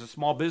business as a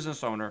small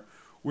business owner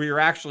where you're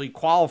actually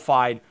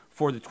qualified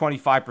for the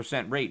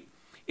 25% rate.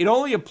 It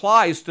only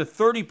applies to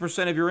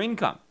 30% of your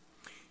income.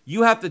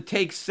 You have to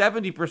take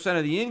 70%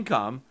 of the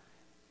income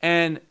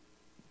and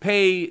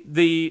pay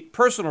the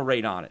personal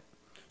rate on it.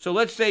 So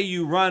let's say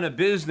you run a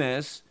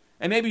business,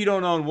 and maybe you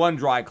don't own one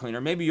dry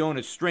cleaner, maybe you own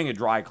a string of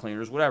dry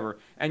cleaners, whatever,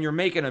 and you're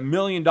making $1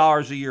 million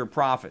a year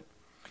profit.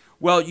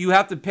 Well, you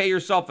have to pay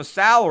yourself a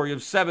salary of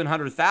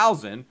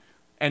 $700,000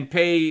 and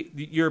pay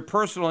your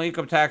personal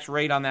income tax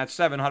rate on that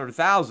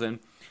 $700,000.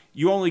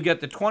 You only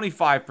get the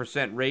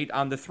 25% rate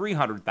on the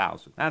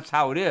 $300,000. That's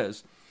how it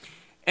is.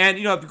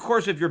 And, of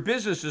course, if your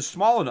business is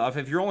small enough,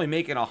 if you're only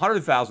making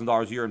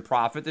 $100,000 a year in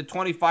profit, the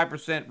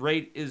 25%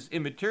 rate is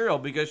immaterial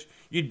because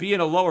you'd be in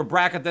a lower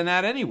bracket than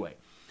that anyway,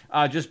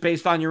 just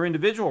based on your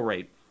individual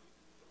rate.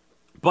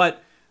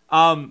 But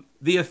the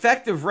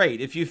effective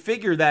rate, if you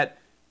figure that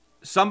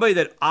somebody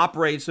that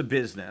operates a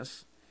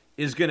business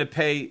is going to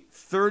pay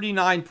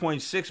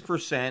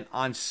 39.6%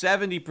 on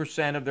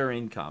 70% of their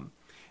income,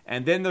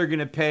 and then they're going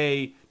to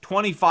pay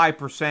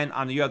 25%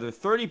 on the other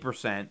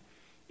 30%,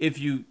 if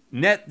you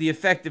net the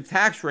effective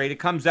tax rate, it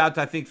comes out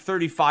to, I think,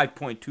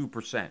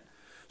 35.2%.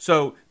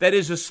 So that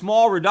is a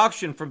small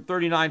reduction from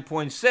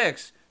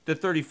 39.6 to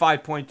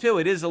 35.2.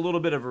 It is a little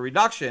bit of a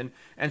reduction.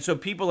 And so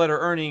people that are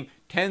earning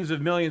tens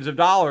of millions of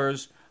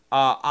dollars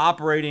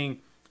operating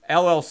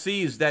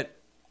LLCs that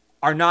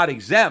are not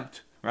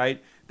exempt,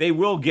 right, they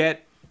will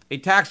get a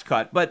tax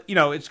cut. But,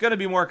 it's going to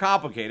be more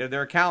complicated.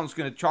 Their accountant's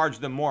going to charge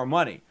them more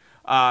money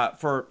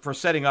for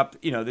setting up,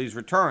 these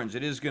returns.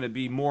 It is going to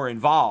be more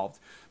involved.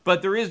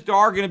 But there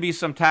are going to be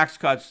some tax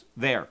cuts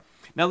there.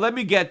 Now, let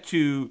me get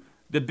to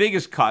the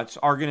biggest cuts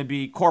are going to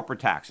be corporate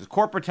taxes.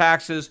 Corporate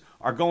taxes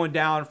are going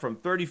down from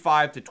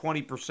 35 to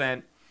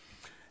 20%.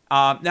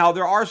 Now,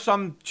 there are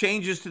some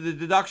changes to the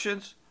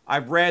deductions.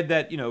 I've read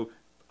that,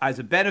 as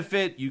a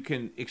benefit, you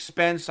can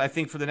expense, I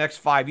think for the next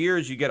 5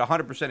 years, you get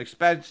 100%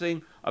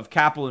 expensing of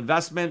capital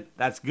investment.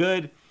 That's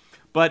good.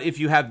 But if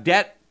you have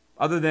debt,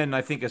 other than,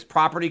 I think, as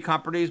property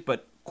companies,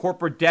 but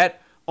corporate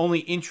debt, only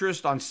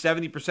interest on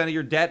 70% of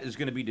your debt is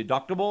going to be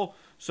deductible.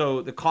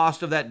 So the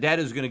cost of that debt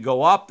is going to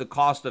go up. The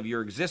cost of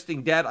your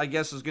existing debt, I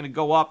guess, is going to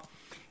go up.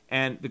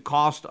 And the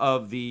cost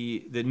of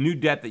the new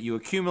debt that you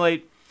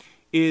accumulate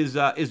is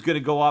going to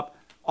go up.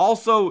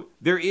 Also,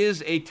 there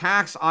is a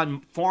tax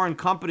on foreign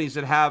companies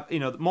that have,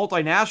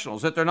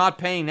 multinationals that they're not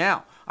paying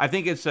now. I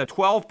think it's a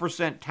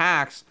 12%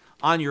 tax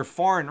on your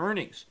foreign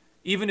earnings.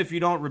 Even if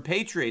you don't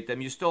repatriate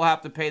them, you still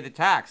have to pay the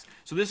tax.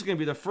 So this is going to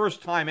be the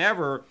first time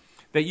ever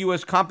that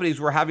U.S. companies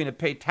were having to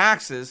pay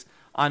taxes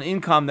on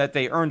income that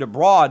they earned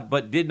abroad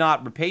but did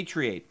not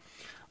repatriate.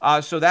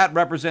 So that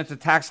represents a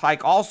tax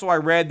hike. Also, I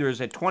read there's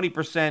a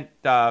 20%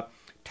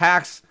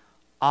 tax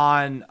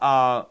on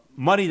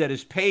money that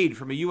is paid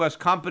from a U.S.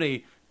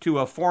 company to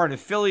a foreign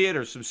affiliate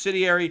or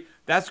subsidiary.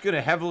 That's going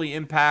to heavily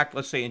impact,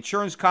 let's say,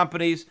 insurance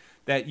companies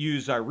that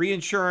use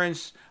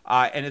reinsurance.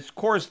 And of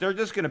course, they're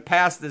just going to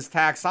pass this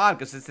tax on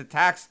because it's a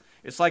tax.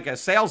 It's like a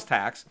sales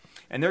tax,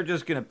 and they're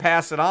just going to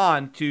pass it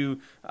on to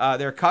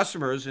their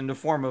customers in the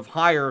form of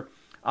higher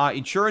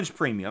insurance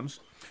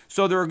premiums.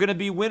 So there are going to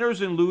be winners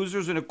and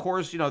losers, and of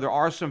course, there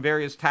are some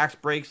various tax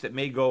breaks that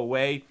may go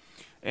away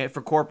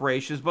for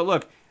corporations. But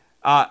look,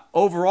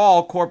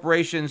 overall,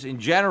 corporations in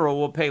general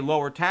will pay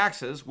lower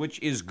taxes, which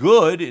is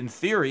good in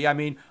theory. I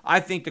mean, I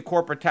think the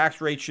corporate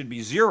tax rate should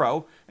be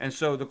zero, and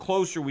so the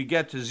closer we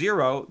get to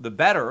zero, the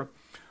better.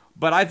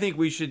 But I think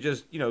we should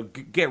just,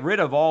 get rid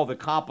of all the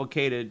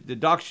complicated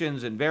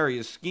deductions and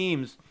various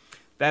schemes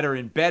that are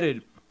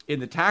embedded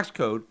in the tax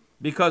code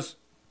because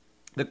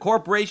the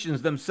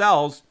corporations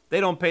themselves,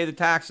 they don't pay the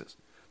taxes.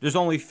 There's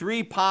only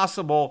three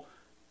possible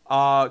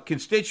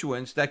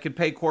constituents that can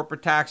pay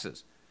corporate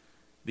taxes.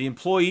 The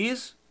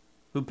employees,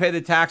 who pay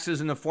the taxes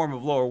in the form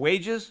of lower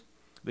wages.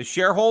 The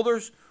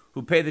shareholders,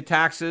 who pay the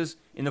taxes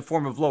in the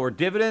form of lower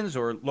dividends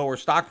or lower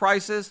stock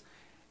prices.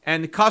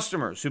 And the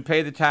customers, who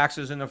pay the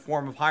taxes in the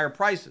form of higher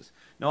prices.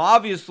 Now,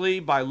 obviously,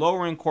 by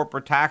lowering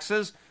corporate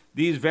taxes,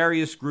 these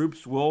various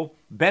groups will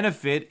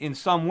benefit in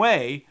some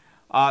way.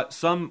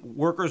 Some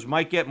workers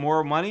might get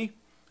more money,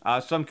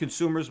 some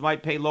consumers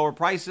might pay lower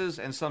prices,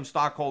 and some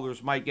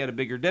stockholders might get a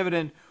bigger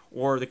dividend,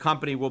 or the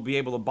company will be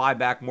able to buy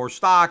back more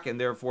stock, and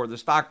therefore the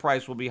stock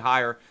price will be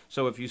higher.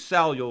 So if you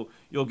sell,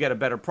 you'll get a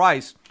better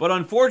price. But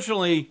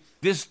unfortunately,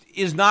 this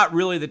is not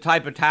really the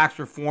type of tax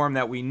reform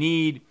that we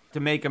need to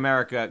make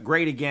America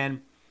great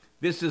again.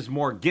 this is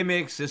more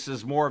gimmicks. This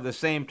is more of the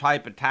same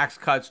type of tax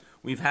cuts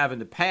we've had in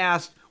the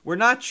past. We're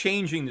not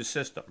changing the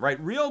system, right?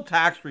 Real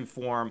tax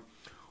reform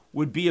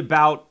would be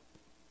about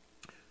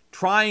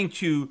trying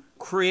to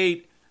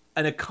create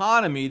an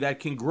economy that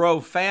can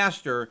grow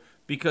faster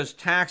because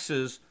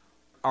taxes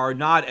are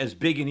not as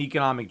big an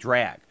economic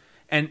drag.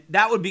 And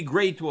that would be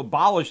great to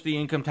abolish the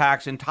income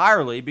tax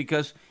entirely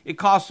because it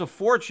costs a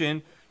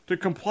fortune to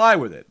comply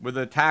with it, with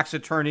the tax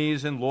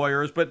attorneys and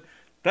lawyers. But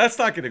that's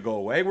not going to go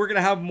away. We're going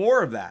to have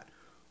more of that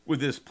with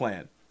this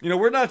plan.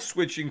 We're not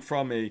switching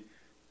from a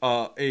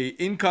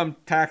income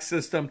tax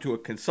system to a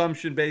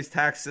consumption-based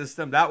tax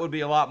system. That would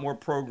be a lot more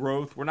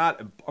pro-growth. We're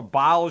not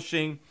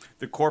abolishing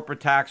the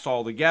corporate tax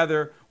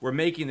altogether. We're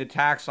making the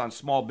tax on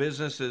small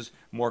businesses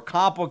more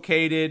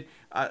complicated.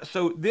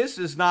 So this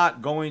is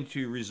not going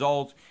to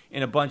result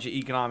in a bunch of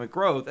economic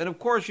growth. And of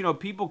course,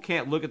 people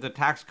can't look at the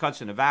tax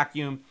cuts in a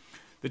vacuum.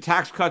 The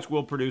tax cuts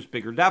will produce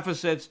bigger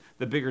deficits.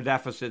 The bigger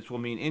deficits will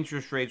mean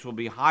interest rates will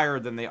be higher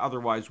than they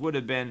otherwise would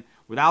have been.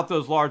 Without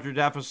those larger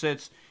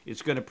deficits,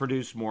 it's going to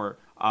produce more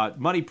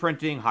money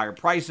printing, higher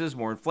prices,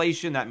 more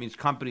inflation. That means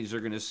companies are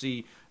going to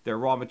see their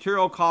raw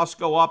material costs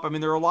go up. I mean,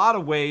 there are a lot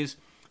of ways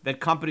that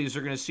companies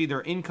are going to see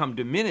their income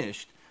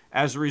diminished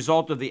as a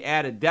result of the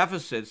added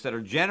deficits that are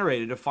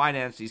generated to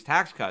finance these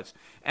tax cuts.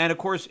 And of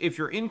course, if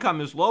your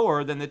income is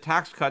lower, then the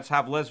tax cuts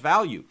have less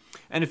value.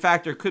 And in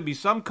fact, there could be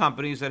some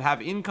companies that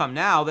have income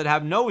now that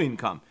have no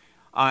income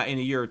in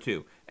a year or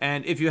two.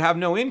 And if you have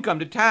no income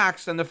to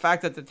tax, then the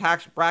fact that the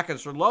tax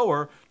brackets are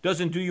lower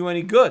doesn't do you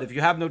any good. If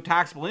you have no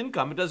taxable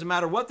income, it doesn't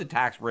matter what the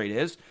tax rate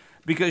is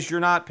because you're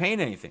not paying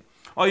anything.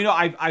 Oh,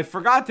 I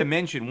forgot to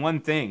mention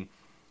one thing.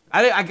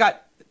 I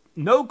got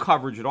no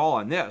coverage at all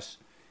on this.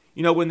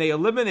 When they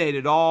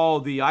eliminated all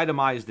the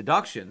itemized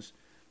deductions,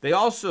 they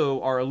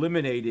also are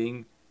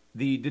eliminating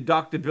the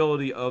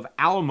deductibility of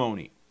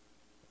alimony.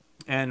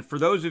 And for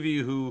those of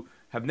you who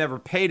have never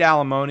paid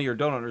alimony or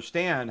don't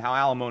understand how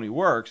alimony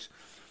works,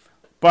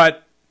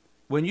 but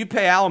when you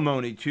pay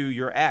alimony to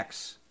your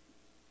ex,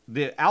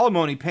 the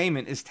alimony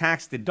payment is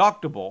tax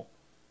deductible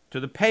to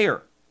the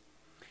payer.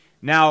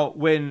 Now,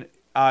 when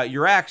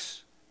your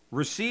ex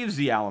receives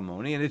the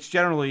alimony, and it's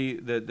generally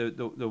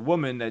the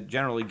woman that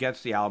generally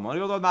gets the alimony,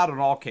 although not in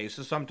all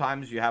cases.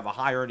 Sometimes you have a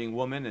high-earning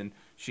woman, and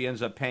she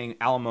ends up paying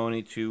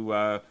alimony to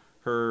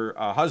her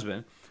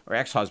husband or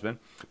ex-husband.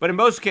 But in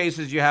most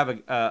cases, you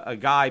have a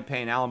guy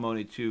paying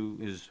alimony to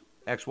his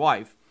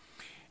ex-wife.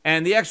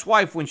 And the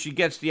ex-wife, when she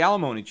gets the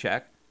alimony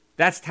check,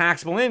 that's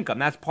taxable income.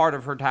 That's part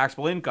of her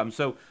taxable income.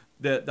 So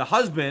the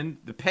husband,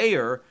 the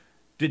payer,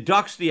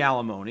 deducts the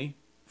alimony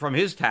from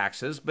his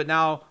taxes, but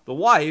now the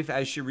wife,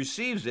 as she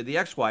receives it, the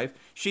ex-wife,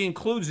 she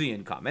includes the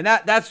income. And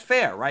that's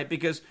fair, right?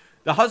 Because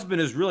the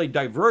husband is really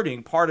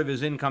diverting part of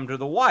his income to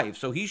the wife,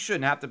 so he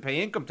shouldn't have to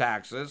pay income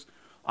taxes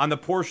on the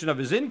portion of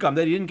his income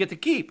that he didn't get to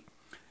keep.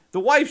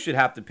 The wife should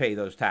have to pay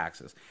those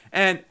taxes.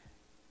 And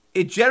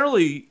it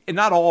generally, and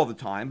not all the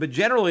time, but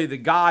generally the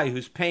guy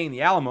who's paying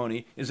the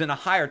alimony is in a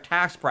higher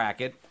tax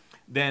bracket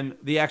than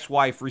the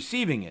ex-wife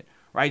receiving it,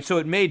 right? So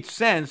it made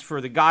sense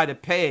for the guy to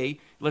pay.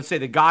 Let's say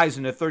the guy's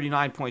in the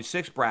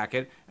 39.6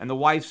 bracket and the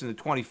wife's in the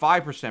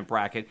 25%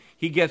 bracket.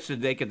 He gets to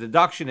make a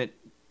deduction at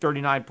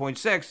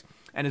 39.6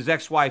 and his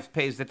ex-wife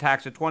pays the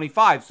tax at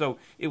 25. So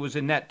it was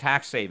a net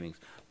tax savings.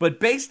 But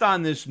based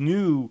on this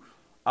new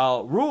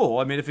rule,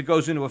 I mean, if it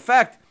goes into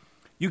effect,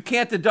 you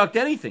can't deduct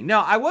anything.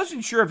 Now, I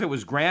wasn't sure if it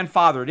was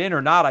grandfathered in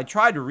or not. I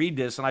tried to read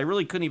this and I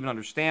really couldn't even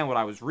understand what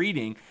I was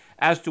reading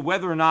as to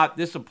whether or not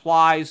this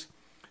applies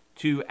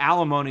to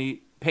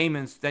alimony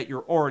payments that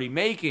you're already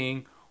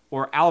making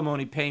or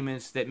alimony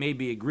payments that may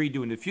be agreed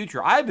to in the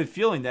future. I have a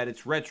feeling that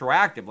it's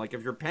retroactive. Like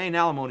if you're paying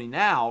alimony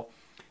now,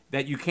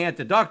 that you can't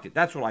deduct it.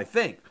 That's what I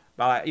think.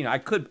 But I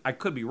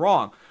could be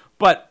wrong.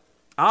 But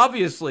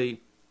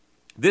obviously,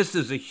 this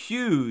is a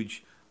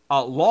huge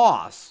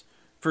loss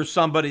for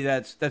somebody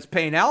that's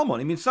paying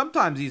alimony. I mean,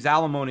 sometimes these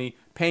alimony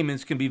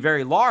payments can be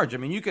very large. I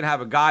mean, you can have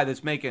a guy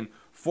that's making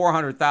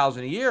 $400,000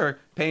 a year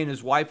paying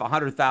his wife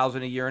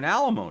 $100,000 a year in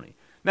alimony.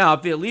 Now,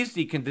 if at least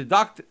he can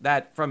deduct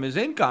that from his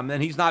income,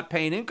 then he's not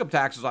paying income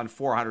taxes on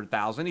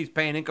 $400,000. He's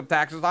paying income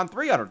taxes on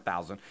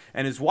 $300,000,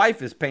 and his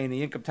wife is paying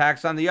the income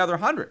tax on the other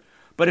 $100,000.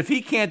 But if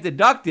he can't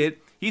deduct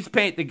it,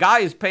 the guy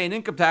is paying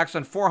income tax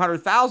on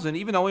 $400,000,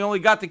 even though he only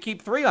got to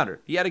keep $300,000.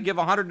 He had to give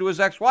 $100,000 to his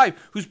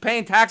ex-wife, who's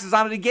paying taxes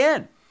on it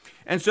again.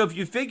 And so if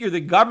you figure the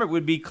government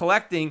would be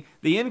collecting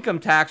the income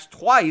tax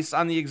twice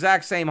on the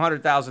exact same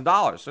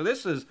 $100,000. So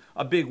this is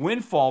a big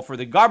windfall for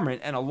the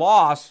government and a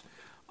loss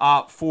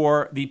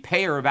for the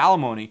payer of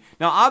alimony.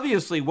 Now,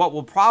 obviously, what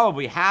will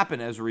probably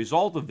happen as a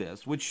result of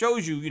this, which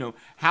shows you,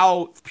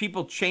 how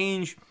people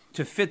change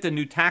to fit the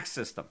new tax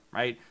system,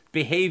 right?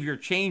 Behavior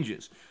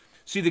changes.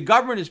 See, the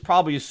government is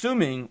probably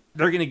assuming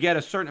they're going to get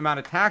a certain amount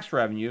of tax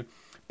revenue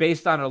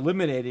based on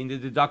eliminating the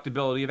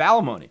deductibility of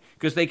alimony,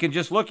 because they can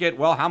just look at,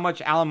 well, how much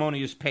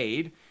alimony is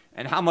paid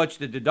and how much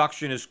the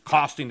deduction is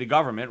costing the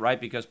government, right,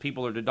 because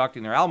people are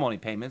deducting their alimony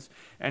payments,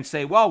 and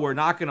say, well, we're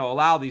not going to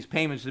allow these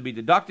payments to be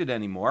deducted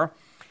anymore,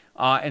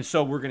 and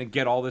so we're going to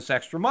get all this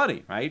extra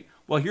money, right?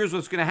 Well, here's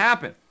what's going to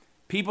happen.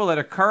 People that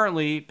are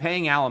currently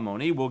paying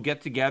alimony will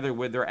get together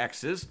with their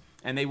exes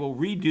and they will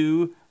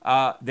redo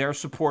their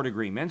support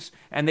agreements,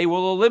 and they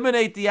will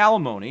eliminate the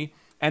alimony,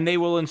 and they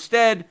will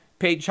instead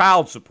pay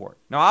child support.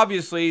 Now,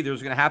 obviously,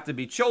 there's going to have to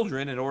be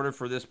children in order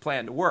for this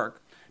plan to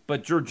work,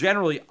 but there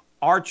generally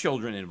are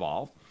children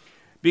involved,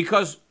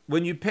 because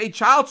when you pay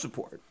child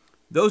support,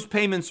 those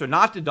payments are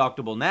not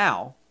deductible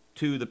now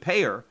to the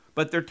payer,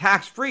 but they're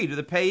tax-free to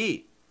the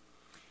payee.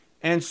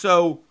 And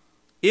so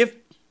if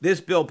this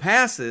bill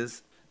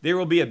passes, there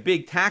will be a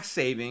big tax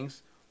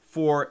savings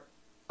for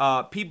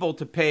people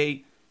to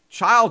pay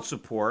child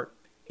support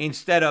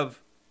instead of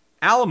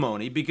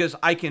alimony, because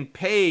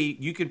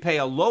you can pay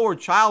a lower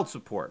child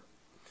support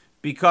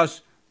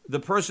because the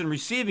person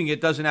receiving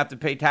it doesn't have to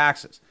pay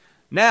taxes.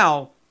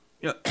 Now,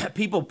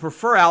 people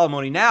prefer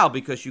alimony now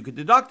because you could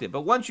deduct it.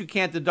 But once you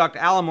can't deduct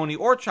alimony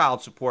or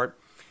child support,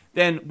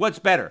 then what's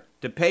better?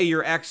 To pay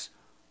your ex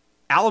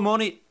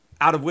alimony,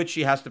 out of which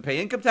she has to pay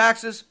income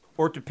taxes,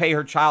 or to pay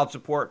her child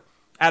support,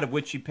 out of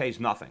which she pays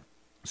nothing?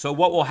 So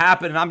what will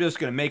happen, and I'm just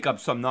going to make up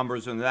some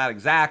numbers and that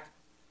exact,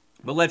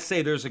 but let's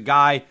say there's a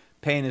guy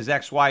paying his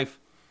ex-wife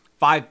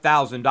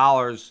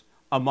 $5,000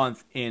 a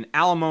month in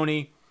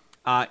alimony.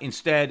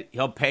 Instead,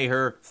 he'll pay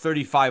her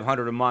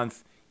 $3,500 a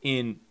month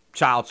in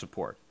child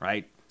support,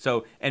 right?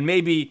 So, and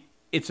maybe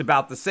it's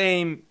about the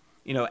same,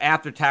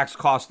 after-tax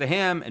cost to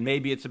him, and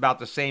maybe it's about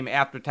the same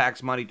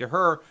after-tax money to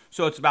her.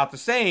 So it's about the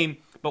same,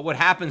 but what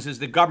happens is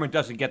the government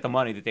doesn't get the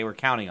money that they were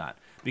counting on,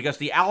 because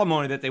the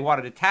alimony that they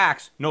wanted to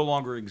tax no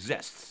longer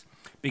exists,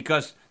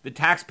 because the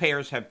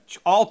taxpayers have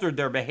altered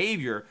their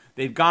behavior.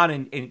 They've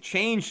gone and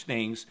changed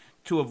things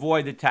to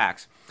avoid the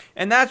tax.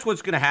 And that's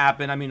what's going to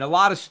happen. I mean, a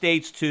lot of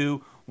states,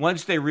 too,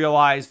 once they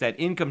realize that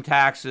income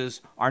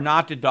taxes are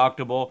not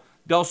deductible,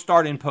 they'll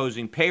start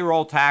imposing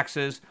payroll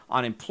taxes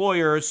on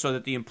employers so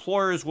that the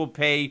employers will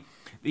pay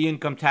the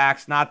income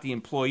tax, not the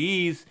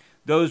employees.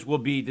 Those will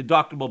be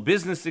deductible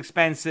business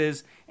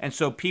expenses, and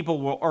so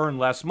people will earn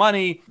less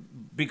money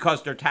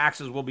because their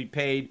taxes will be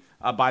paid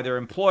by their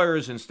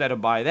employers instead of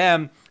by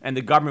them, and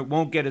the government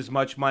won't get as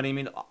much money. I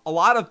mean, a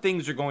lot of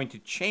things are going to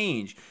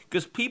change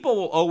because people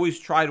will always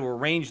try to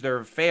arrange their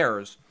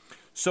affairs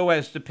so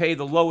as to pay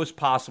the lowest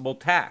possible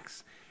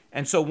tax.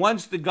 And so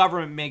once the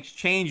government makes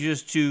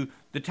changes to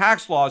the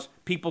tax laws,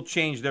 people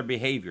change their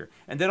behavior.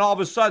 And then all of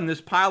a sudden,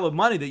 this pile of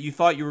money that you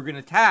thought you were going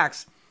to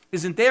tax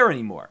isn't there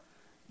anymore,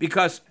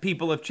 because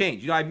people have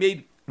changed. I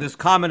made this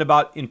comment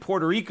about in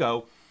Puerto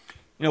Rico.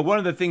 One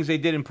of the things they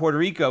did in Puerto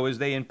Rico is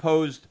they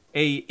imposed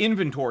a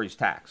inventories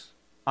tax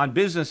on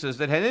businesses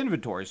that had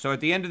inventory. So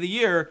at the end of the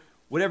year,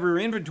 whatever your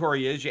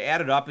inventory is, you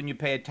add it up and you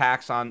pay a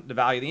tax on the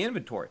value of the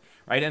inventory,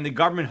 right? And the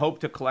government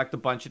hoped to collect a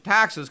bunch of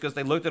taxes because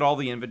they looked at all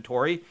the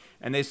inventory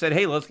and they said,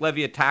 hey, let's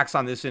levy a tax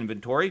on this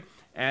inventory.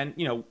 And,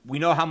 we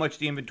know how much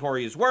the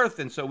inventory is worth,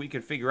 and so we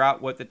can figure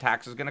out what the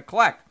tax is going to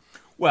collect.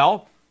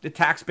 Well, the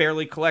tax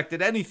barely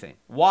collected anything.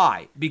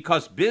 Why?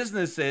 Because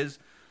businesses,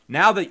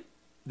 now that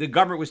the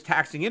government was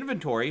taxing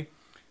inventory,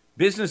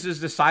 businesses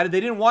decided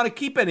they didn't want to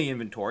keep any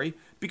inventory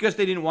because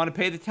they didn't want to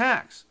pay the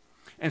tax.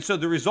 And so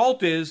the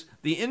result is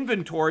the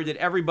inventory that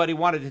everybody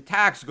wanted to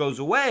tax goes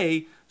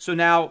away, so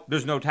now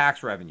there's no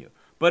tax revenue.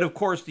 But of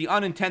course, the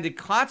unintended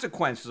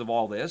consequences of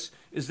all this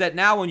is that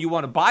now when you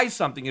want to buy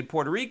something in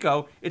Puerto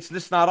Rico, it's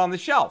just not on the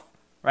shelf,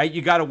 right?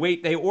 You got to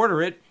wait. They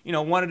order it,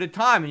 one at a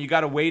time, and you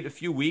got to wait a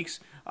few weeks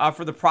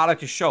for the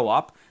product to show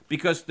up,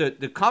 because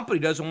the company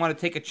doesn't want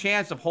to take a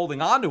chance of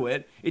holding on to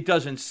it. It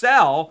doesn't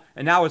sell,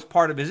 and now it's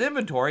part of his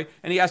inventory,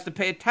 and he has to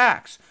pay a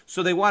tax.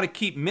 So they want to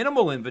keep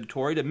minimal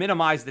inventory to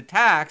minimize the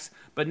tax,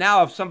 but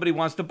now if somebody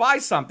wants to buy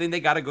something, they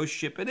got to go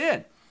ship it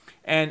in.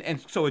 And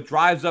so it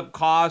drives up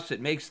costs,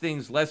 it makes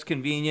things less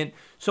convenient.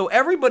 So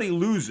everybody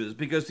loses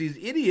because these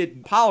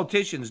idiot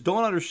politicians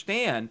don't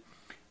understand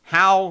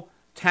how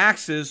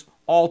taxes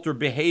alter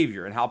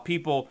behavior and how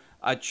people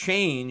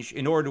change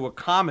in order to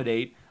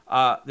accommodate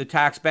the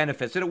tax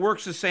benefits. And it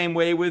works the same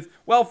way with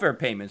welfare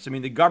payments. I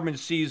mean, the government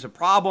sees a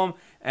problem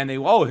and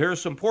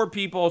here's some poor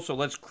people, so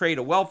let's create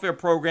a welfare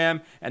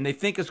program, and they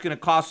think it's going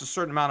to cost a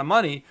certain amount of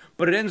money,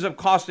 but it ends up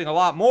costing a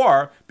lot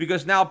more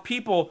because now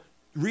people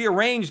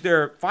rearrange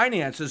their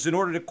finances in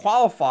order to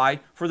qualify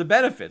for the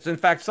benefits. In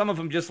fact, some of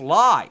them just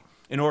lie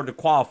in order to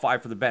qualify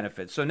for the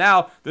benefits. So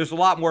now there's a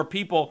lot more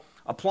people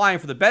applying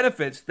for the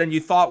benefits than you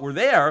thought were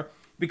there,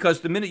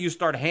 because the minute you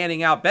start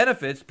handing out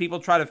benefits,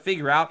 people try to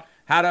figure out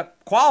how to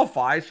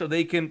qualify so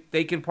they can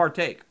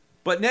partake.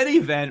 But in any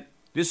event,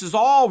 this is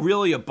all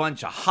really a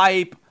bunch of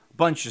hype, a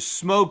bunch of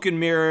smoke and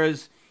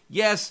mirrors.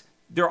 Yes,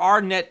 there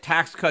are net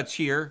tax cuts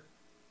here,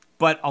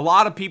 but a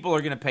lot of people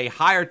are going to pay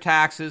higher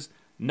taxes,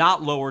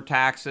 not lower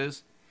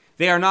taxes.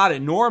 They are not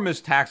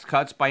enormous tax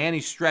cuts by any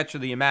stretch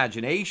of the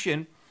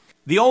imagination.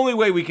 The only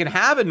way we can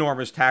have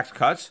enormous tax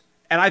cuts,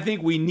 and I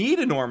think we need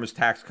enormous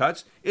tax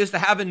cuts, is to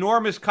have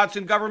enormous cuts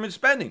in government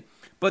spending.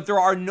 But there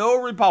are no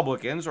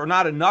Republicans, or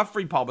not enough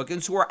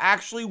Republicans, who are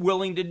actually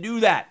willing to do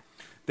that.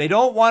 They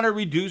don't want to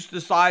reduce the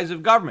size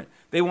of government.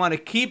 They want to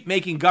keep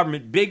making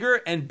government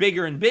bigger and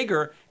bigger and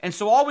bigger. And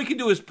so all we can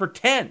do is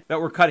pretend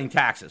that we're cutting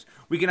taxes.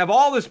 We can have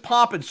all this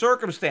pomp and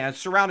circumstance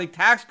surrounding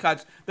tax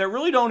cuts that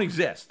really don't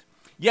exist.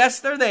 Yes,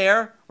 they're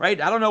there, right?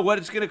 I don't know what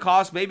it's going to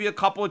cost, maybe a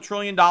couple of $1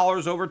 trillion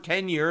over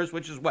 10 years,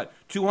 which is what,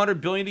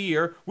 $200 billion a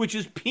year, which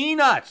is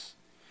peanuts.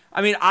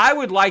 I mean, I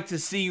would like to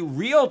see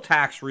real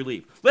tax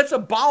relief. Let's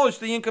abolish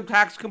the income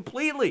tax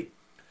completely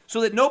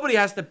so that nobody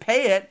has to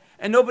pay it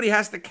and nobody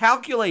has to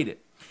calculate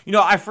it. You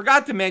know, I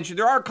forgot to mention,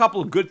 there are a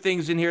couple of good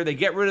things in here. They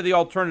get rid of the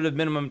alternative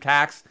minimum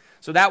tax,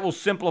 so that will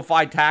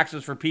simplify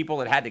taxes for people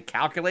that had to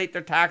calculate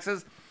their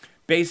taxes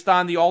based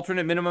on the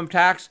alternate minimum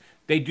tax.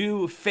 They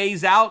do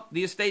phase out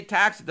the estate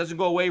tax. It doesn't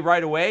go away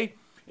right away.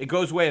 It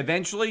goes away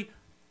eventually.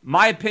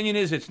 My opinion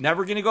is it's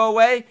never going to go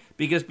away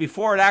because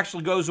before it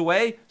actually goes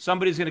away,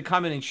 somebody's going to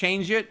come in and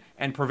change it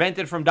and prevent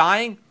it from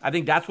dying. I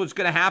think that's what's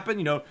going to happen.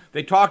 You know,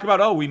 they talk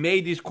about, oh, we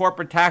made these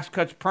corporate tax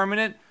cuts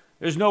permanent.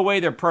 There's no way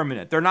they're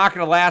permanent. They're not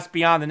going to last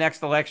beyond the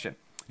next election.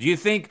 Do you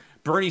think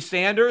Bernie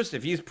Sanders,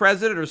 if he's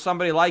president or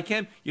somebody like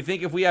him, you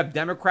think if we have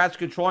Democrats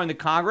controlling the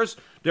Congress,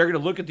 they're going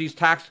to look at these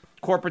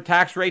corporate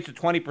tax rates at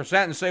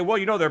 20% and say, well,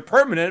 you know, they're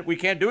permanent. We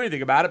can't do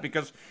anything about it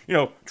because, you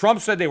know,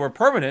 Trump said they were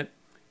permanent.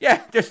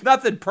 Yeah, there's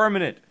nothing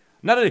permanent.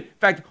 In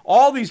fact,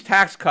 all these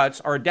tax cuts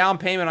are a down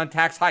payment on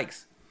tax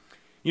hikes.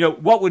 You know,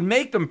 what would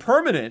make them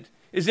permanent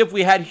is if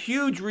we had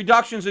huge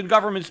reductions in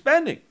government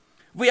spending.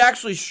 If we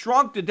actually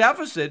shrunk the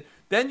deficit,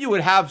 then you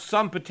would have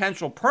some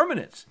potential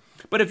permanence.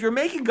 But if you're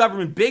making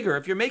government bigger,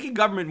 if you're making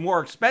government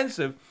more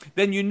expensive,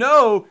 then you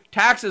know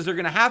taxes are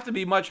going to have to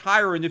be much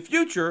higher in the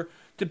future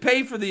to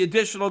pay for the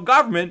additional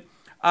government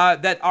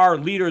that our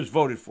leaders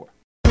voted for.